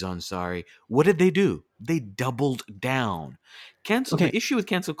 Aziz Ansari, what did they do? They doubled down. Okay. The issue with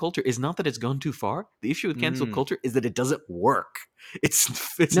cancel culture is not that it's gone too far. The issue with cancel culture is that it doesn't work.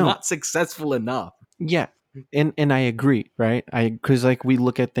 It's No. not successful enough. Yeah. And I agree, right? Because like we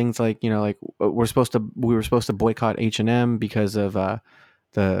look at things like like we were supposed to boycott H&M because of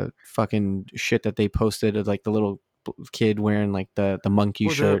the fucking shit that they posted of like the little kid wearing like the monkey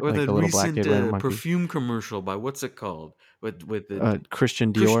shirt, or like the the little black recent kid wearing a monkey. perfume commercial by what's it called with the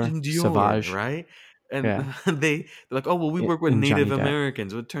Christian Dior, Christian Dior, Savage. right? And Yeah, they're like, oh well, we work with and Native Johnny Depp.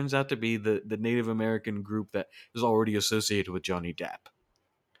 Americans. It turns out to be the Native American group that is already associated with Johnny Depp.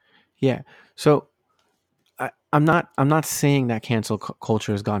 Yeah. So I'm not saying that cancel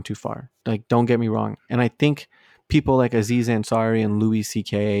culture has gone too far. Like, don't get me wrong. And I think people like Aziz Ansari and Louis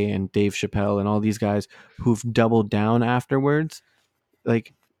C.K. and Dave Chappelle and all these guys who've doubled down afterwards,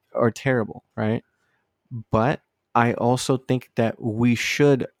 like, are terrible, right? But I also think that we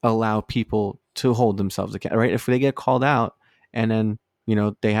should allow people to hold themselves accountable, right? If they get called out and then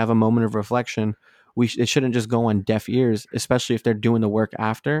they have a moment of reflection, it shouldn't just go on deaf ears, especially if they're doing the work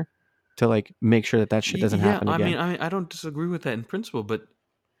after to like make sure that shit doesn't Yeah, happen again. I don't disagree with that in principle, but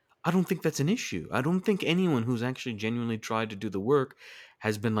I don't think that's an issue. I don't think anyone who's actually genuinely tried to do the work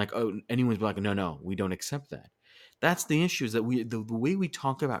has been like, oh, anyone's been like, no, we don't accept that. That's the issue, is that the way we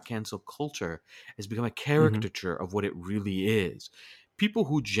talk about cancel culture has become a Mm-hmm. caricature of what it really is. People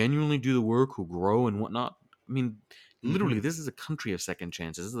who genuinely do the work, who grow and whatnot, I mean, literally, Mhm. this is a country of second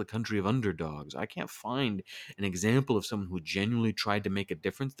chances. This is a country of underdogs. I can't find an example of someone who genuinely tried to make a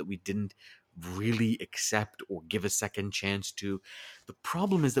difference that we didn't really accept or give a second chance to. The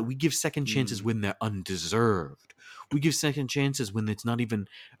problem is that we give second chances when they're undeserved. We give second chances when it's not even,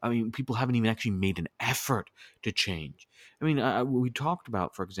 I mean, people haven't even actually made an effort to change. I mean, we talked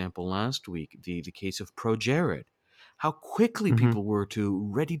about, for example, last week, the case of Pro Jared. How quickly Mm-hmm. people were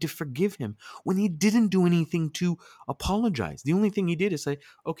ready to forgive him when he didn't do anything to apologize. The only thing he did is say,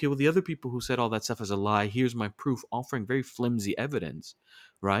 okay, well, the other people who said all that stuff is a lie. Here's my proof, offering very flimsy evidence,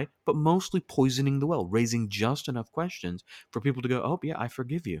 right? But mostly poisoning the well, raising just enough questions for people to go, oh, yeah, I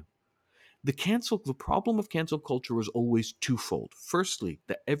forgive you. The problem of cancel culture was always twofold. Firstly,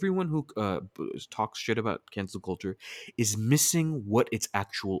 that everyone who talks shit about cancel culture is missing what its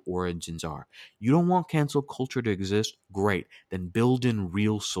actual origins are. You don't want cancel culture to exist? Great. Then build in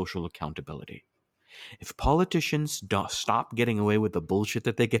real social accountability. If politicians don't stop getting away with the bullshit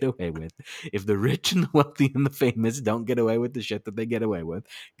that they get away with, if the rich and the wealthy and the famous don't get away with the shit that they get away with,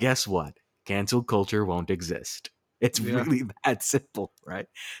 guess what? Cancel culture won't exist. It's Yeah, really that simple, right?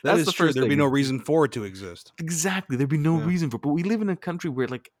 that That's is the true. first There'd be thing. no reason for it to exist. Exactly. There'd be no Yeah. reason for it. But we live in a country where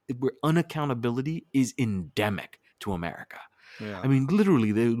unaccountability is endemic to America. Yeah. I mean,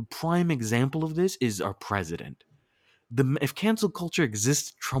 literally, the prime example of this is our president. If cancel culture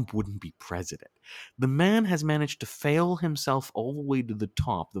exists, Trump wouldn't be president. The man has managed to fail himself all the way to the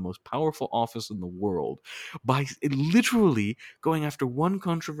top, the most powerful office in the world, by literally going after one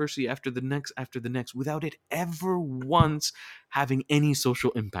controversy after the next, without it ever once having any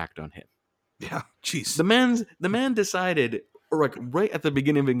social impact on him. Yeah. Jeez. The man decided, like right at the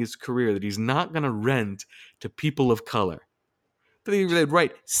beginning of his career, that he's not going to rent to people of color. But they'd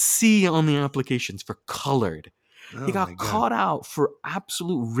write C on the applications for colored. He Oh my got god. caught out for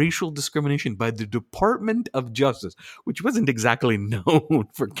absolute racial discrimination by the Department of Justice, which wasn't exactly known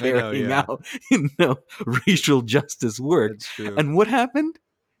for I know. carrying Yeah. out, racial justice work. That's true. And what happened?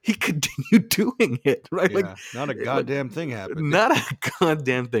 He continued doing it, right? Yeah. Not a Like goddamn thing happened. not a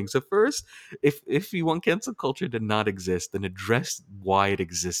goddamn thing. So first, if you want cancel culture to not exist, then address why it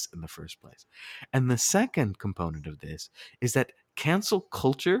exists in the first place. And the second component of this is that cancel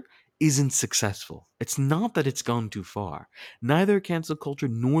culture isn't successful. It's not that it's gone too far. Neither cancel culture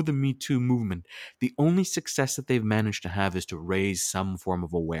nor the Me Too movement, the only success that they've managed to have is to raise some form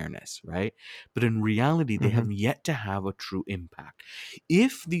of awareness, right? But in reality, they Mm-hmm. have yet to have a true impact.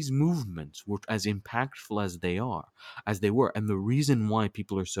 If these movements were as impactful as they were, and the reason why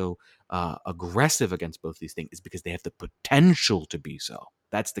people are so aggressive against both these things is because they have the potential to be so.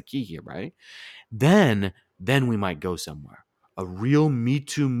 That's the key here, right? Then we might go somewhere. A real Me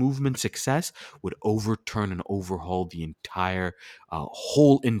Too movement success would overturn and overhaul the entire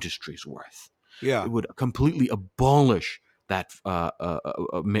whole industry's worth. Yeah. It would completely abolish that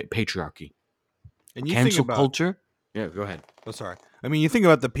patriarchy. And you think Cancel about. culture. Yeah, go ahead. Oh, sorry. I mean, you think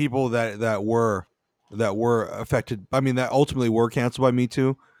about the people that were affected. I mean, that ultimately were canceled by Me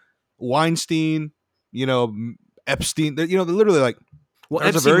Too. Weinstein, Epstein. They're literally like. Well,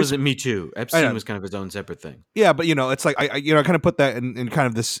 There's a Epstein very. wasn't Me Too. I Epstein know. was kind of his own separate thing. Yeah, but it's like I kind of put that in kind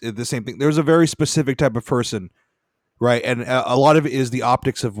of the same thing. There's a very specific type of person, right? And a lot of it is the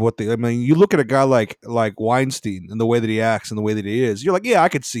optics of what I mean, you look at a guy like Weinstein and the way that he acts and the way that he is. You're like, yeah, I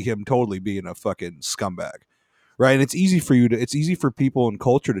could see him totally being a fucking scumbag, right? And it's easy for people in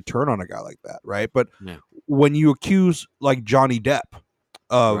culture to turn on a guy like that, right? But Yeah. when you accuse like Johnny Depp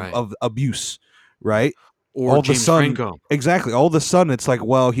Right. of abuse, right? or all of a James sudden, Franco. exactly, all of a sudden, it's like,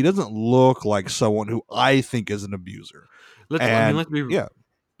 well, he doesn't look like someone who I think is an abuser. I mean, And yeah,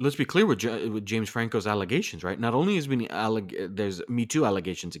 let's be clear with, with James Franco's allegations, right? Not only has been there's Me Too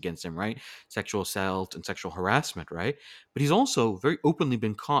allegations against him, right? Sexual assault and sexual harassment, right? But he's also very openly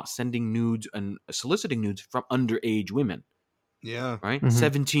been caught sending nudes and soliciting nudes from underage women, yeah, right? Mhm.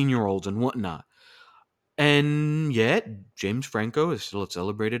 17-year-olds and whatnot. And yet, James Franco is still a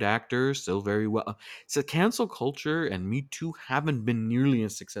celebrated actor, still very well. So, cancel culture and Me Too haven't been nearly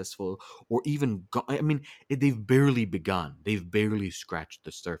as successful, or even. I mean, they've barely begun. They've barely scratched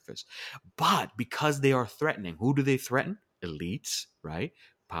the surface. But because they are threatening, who do they threaten? Elites, right?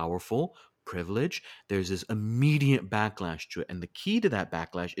 Powerful, privilege. There's this immediate backlash to it, and the key to that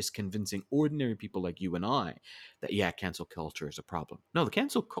backlash is convincing ordinary people like you and I that cancel culture is a problem. No, the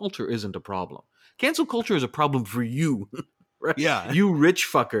cancel culture isn't a problem. Cancel culture is a problem for you, right? yeah, You rich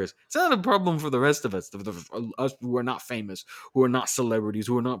fuckers. It's not a problem for the rest of us, us who are not famous, who are not celebrities,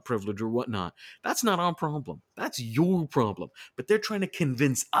 who are not privileged or whatnot. That's not our problem. That's your problem. But they're trying to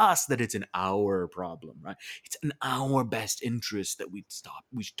convince us that it's our problem, right? It's in our best interest that we stop.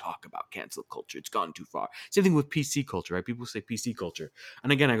 We should talk about cancel culture. It's gone too far. Same thing with PC culture, right? People say PC culture,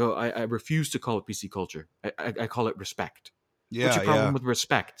 and again, I refuse to call it PC culture. I call it respect. What's yeah, your problem yeah. with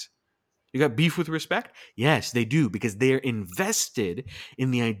respect? You got beef with respect? Yes, they do, because they're invested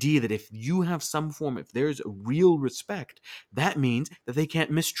in the idea that if you have some form, if there's real respect, that means that they can't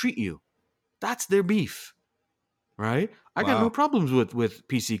mistreat you. That's their beef, right? I got no Wow. problems with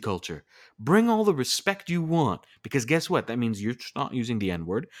PC culture. Bring all the respect you want, because guess what? That means you're not using the N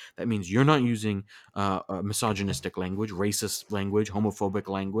word. That means you're not using misogynistic language, racist language, homophobic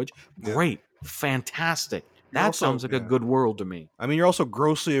language. Yeah. Great, fantastic. You're That also sounds like a yeah. good world to me. I mean, you're also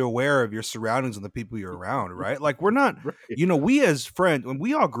grossly aware of your surroundings and the people you're around, right? Like, we're not, Right. we as friends, when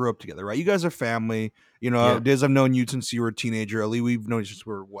we all grew up together, right? You guys are family. Yeah. Diz, I've known you since you were a teenager. Ali, we've known you since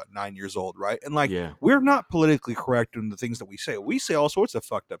we were, 9 years old, right? And like, Yeah. we're not politically correct in the things that we say. We say all sorts of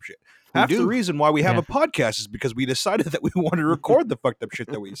fucked up shit. We Half the do. reason why we have Yeah. a podcast is because we decided that we want to record the fucked up shit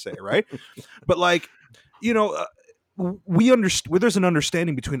that we say, right? But like, you know, we understand. There's an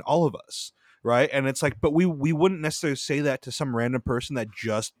understanding between all of us, right? And it's like, but we wouldn't necessarily say that to some random person that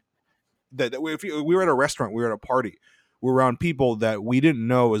just that we, if we were at a restaurant, we were at a party, we were around people that we didn't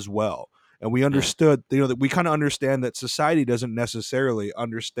know as well, and we understood, that we kind of understand that society doesn't necessarily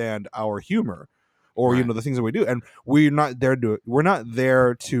understand our humor, or Right. the things that we do, and we're not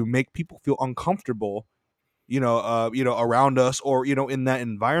there to make people feel uncomfortable, around us, or in that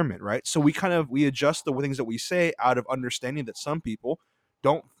environment, right? So we adjust the things that we say out of understanding that some people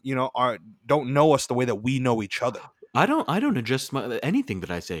don't know us the way that we know each other. I don't adjust anything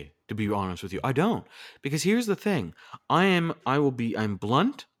that I say, to be honest with you. I don't. Because here's the thing. I'm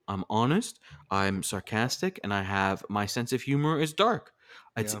blunt, I'm honest, I'm sarcastic, and my sense of humor is dark.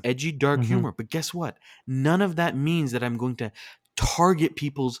 It's Yeah. edgy, dark Mhm. humor. But guess what? None of that means that I'm going to target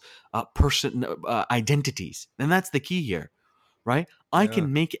people's identities. And that's the key here. Right? I Yeah.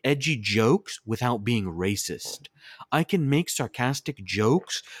 can make edgy jokes without being racist. I can make sarcastic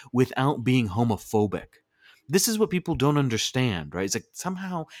jokes without being homophobic. This is what people don't understand, right? It's like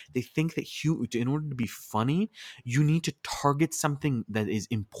somehow they think that in order to be funny, you need to target something that is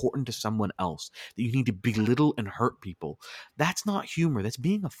important to someone else, that you need to belittle and hurt people. That's not humor. That's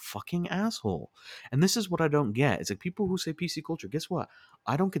being a fucking asshole. And this is what I don't get. It's like people who say PC culture. Guess what?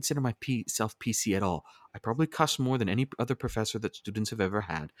 I don't consider myself PC at all. I probably cuss more than any other professor that students have ever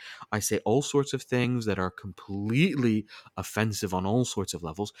had. I say all sorts of things that are completely offensive on all sorts of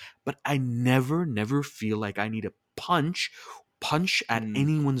levels, but I never feel like I need to punch at Mm.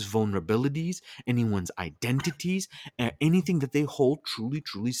 anyone's vulnerabilities, anyone's identities, anything that they hold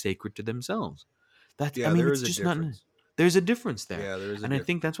truly sacred to themselves. I Yeah, mean, there it's is a just not. difference. There's a difference there. Yeah, there is a And I difference.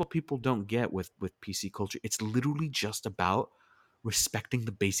 think that's what people don't get with PC culture. It's literally just about respecting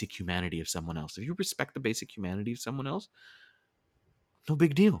the basic humanity of someone else. If you respect the basic humanity of someone else, no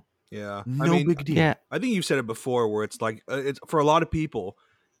big deal. Yeah, I No mean, big deal. Yeah. I think you've said it before, where it's like, it's for a lot of people,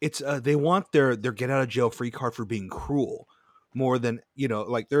 it's they want their get out of jail free card for being cruel, more than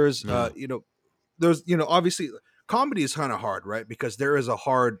like Yeah. there's obviously comedy is kind of hard, right? Because there is a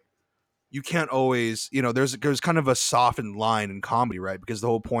hard, you can't always, there's kind of a softened line in comedy, right? Because the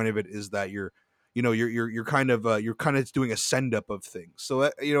whole point of it is that you're kind of doing a send up of things. So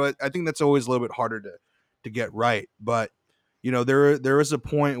I think that's always a little bit harder to get right. But there is a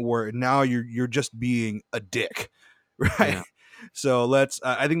point where now you're just being a dick, right? Yeah. So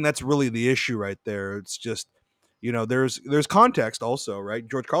I think that's really the issue right there. It's just there's context also, right?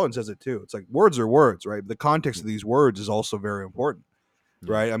 George Carlin says it too. It's like words are words, right? The context of these words is also very important.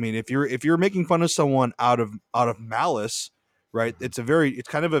 right? I mean, if you're making fun of someone out of malice, right? It's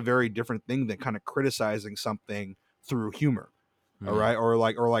kind of a very different thing than kind of criticizing something through humor. All right, or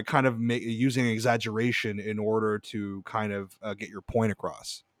like kind of using exaggeration in order to kind of get your point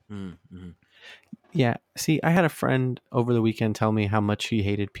across. Mm-hmm. Yeah. See, I had a friend over the weekend tell me how much he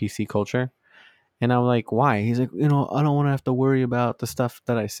hated PC culture. And I'm like, why? He's like, I don't want to have to worry about the stuff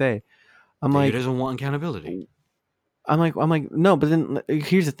that I say. I'm He like, doesn't want accountability. I'm like, no, but then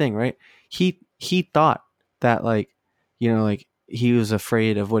here's the thing, right? He thought that like he was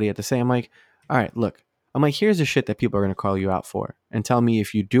afraid of what he had to say. I'm like, all right, look. I'm like, here's the shit that people are gonna call you out for, and tell me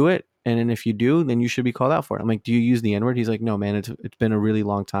if you do it, and then if you do, then you should be called out for it. I'm like, do you use the N word? He's like, no, man, it's been a really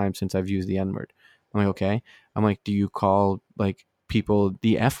long time since I've used the N word. I'm like, okay. I'm like, do you call like people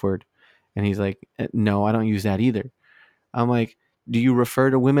the F word? And he's like, no, I don't use that either. I'm like, do you refer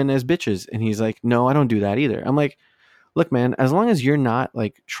to women as bitches? And he's like, no, I don't do that either. I'm like, look, man, as long as you're not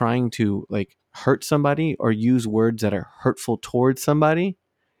like trying to like hurt somebody or use words that are hurtful towards somebody,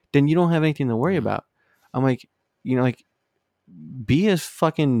 then you don't have anything to worry about. I'm like, like be as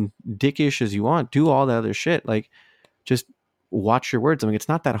fucking dickish as you want, do all the other shit. Like just watch your words. I mean, it's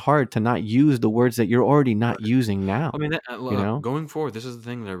not that hard to not use the words that you're already not using now. I mean, going forward, this is the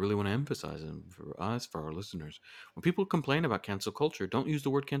thing that I really want to emphasize, and for us, for our listeners, when people complain about cancel culture, don't use the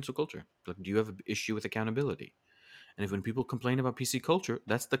word cancel culture. Like, do you have an issue with accountability? And if when people complain about PC culture,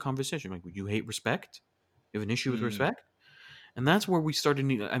 that's the conversation. Like, you hate respect? You have an issue with respect? And that's where we started.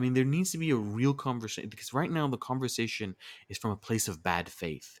 I mean, there needs to be a real conversation, because right now the conversation is from a place of bad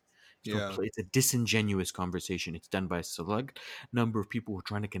faith. It's a disingenuous conversation. It's done by a select number of people who are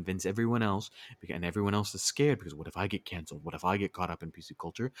trying to convince everyone else, and everyone else is scared because what if I get canceled? What if I get caught up in PC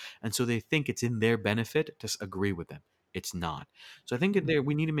culture? And so they think it's in their benefit to agree with them. It's not. So I think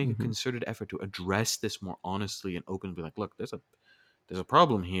we need to make a concerted effort to address this more honestly and openly. Be like, look, there's a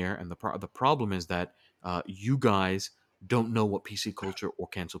problem here, and the problem is that you guys don't know what PC culture or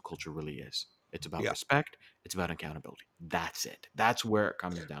cancel culture really is. It's about respect. It's about accountability. That's it. That's where it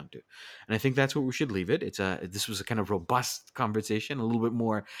comes down to. And I think that's where we should leave it. This was a kind of robust conversation, a little bit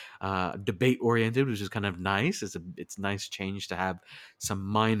more debate oriented, which is kind of nice. It's nice change to have some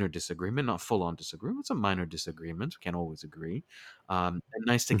minor disagreement, not full on disagreement, some minor disagreements. We can't always agree. And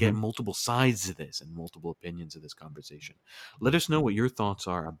nice to get multiple sides of this and multiple opinions of this conversation. Let us know what your thoughts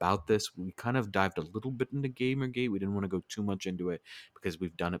are about this. We kind of dived a little bit into Gamergate. We didn't want to go too much into it because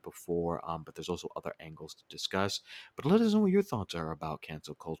we've done it before, but there's also other angles to discuss. But let us know what your thoughts are about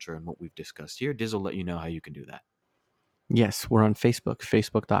cancel culture and what we've discussed here. Diz will let you know how you can do that. Yes, we're on Facebook,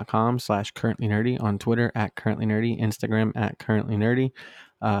 facebook.com/currentlynerdy, on Twitter @currentlynerdy, Instagram @currentlynerdy,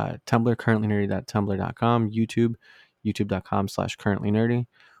 Tumblr, currentlynerdy.tumblr.com, YouTube, youtube.com/currentlynerdy.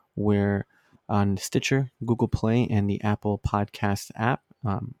 We're on Stitcher, Google Play, and the Apple Podcast app.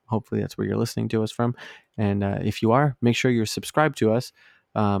 Hopefully that's where you're listening to us from. And if you are, make sure you're subscribed to us,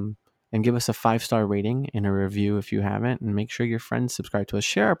 and give us a 5-star rating and a review if you haven't. And make sure your friends subscribe to us.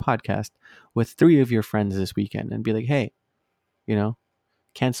 Share our podcast with 3 of your friends this weekend and be like, hey,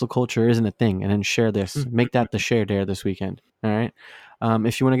 cancel culture isn't a thing, and then share this. Make that the share dare this weekend. All right.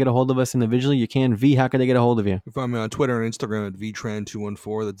 If you want to get a hold of us individually, you can. V, how can they get a hold of you? You can find me on Twitter and Instagram at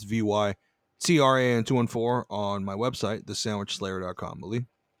VTran214. That's VYTRAN214 on my website, thesandwichslayer.com. Ali?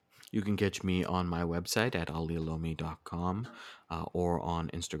 You can catch me on my website at alialomi.com or on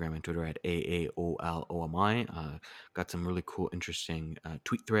Instagram and Twitter at AAOLOMI. Got some really cool, interesting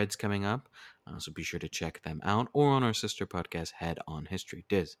tweet threads coming up, so be sure to check them out. Or on our sister podcast, Head on History.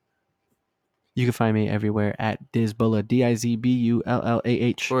 Diz. You can find me everywhere at Dizbullah,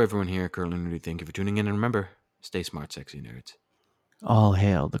 DIZBULLAH. For everyone here at Currently Nerdy, thank you for tuning in. And remember, stay smart, sexy nerds. All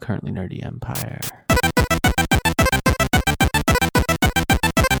hail the Currently Nerdy Empire.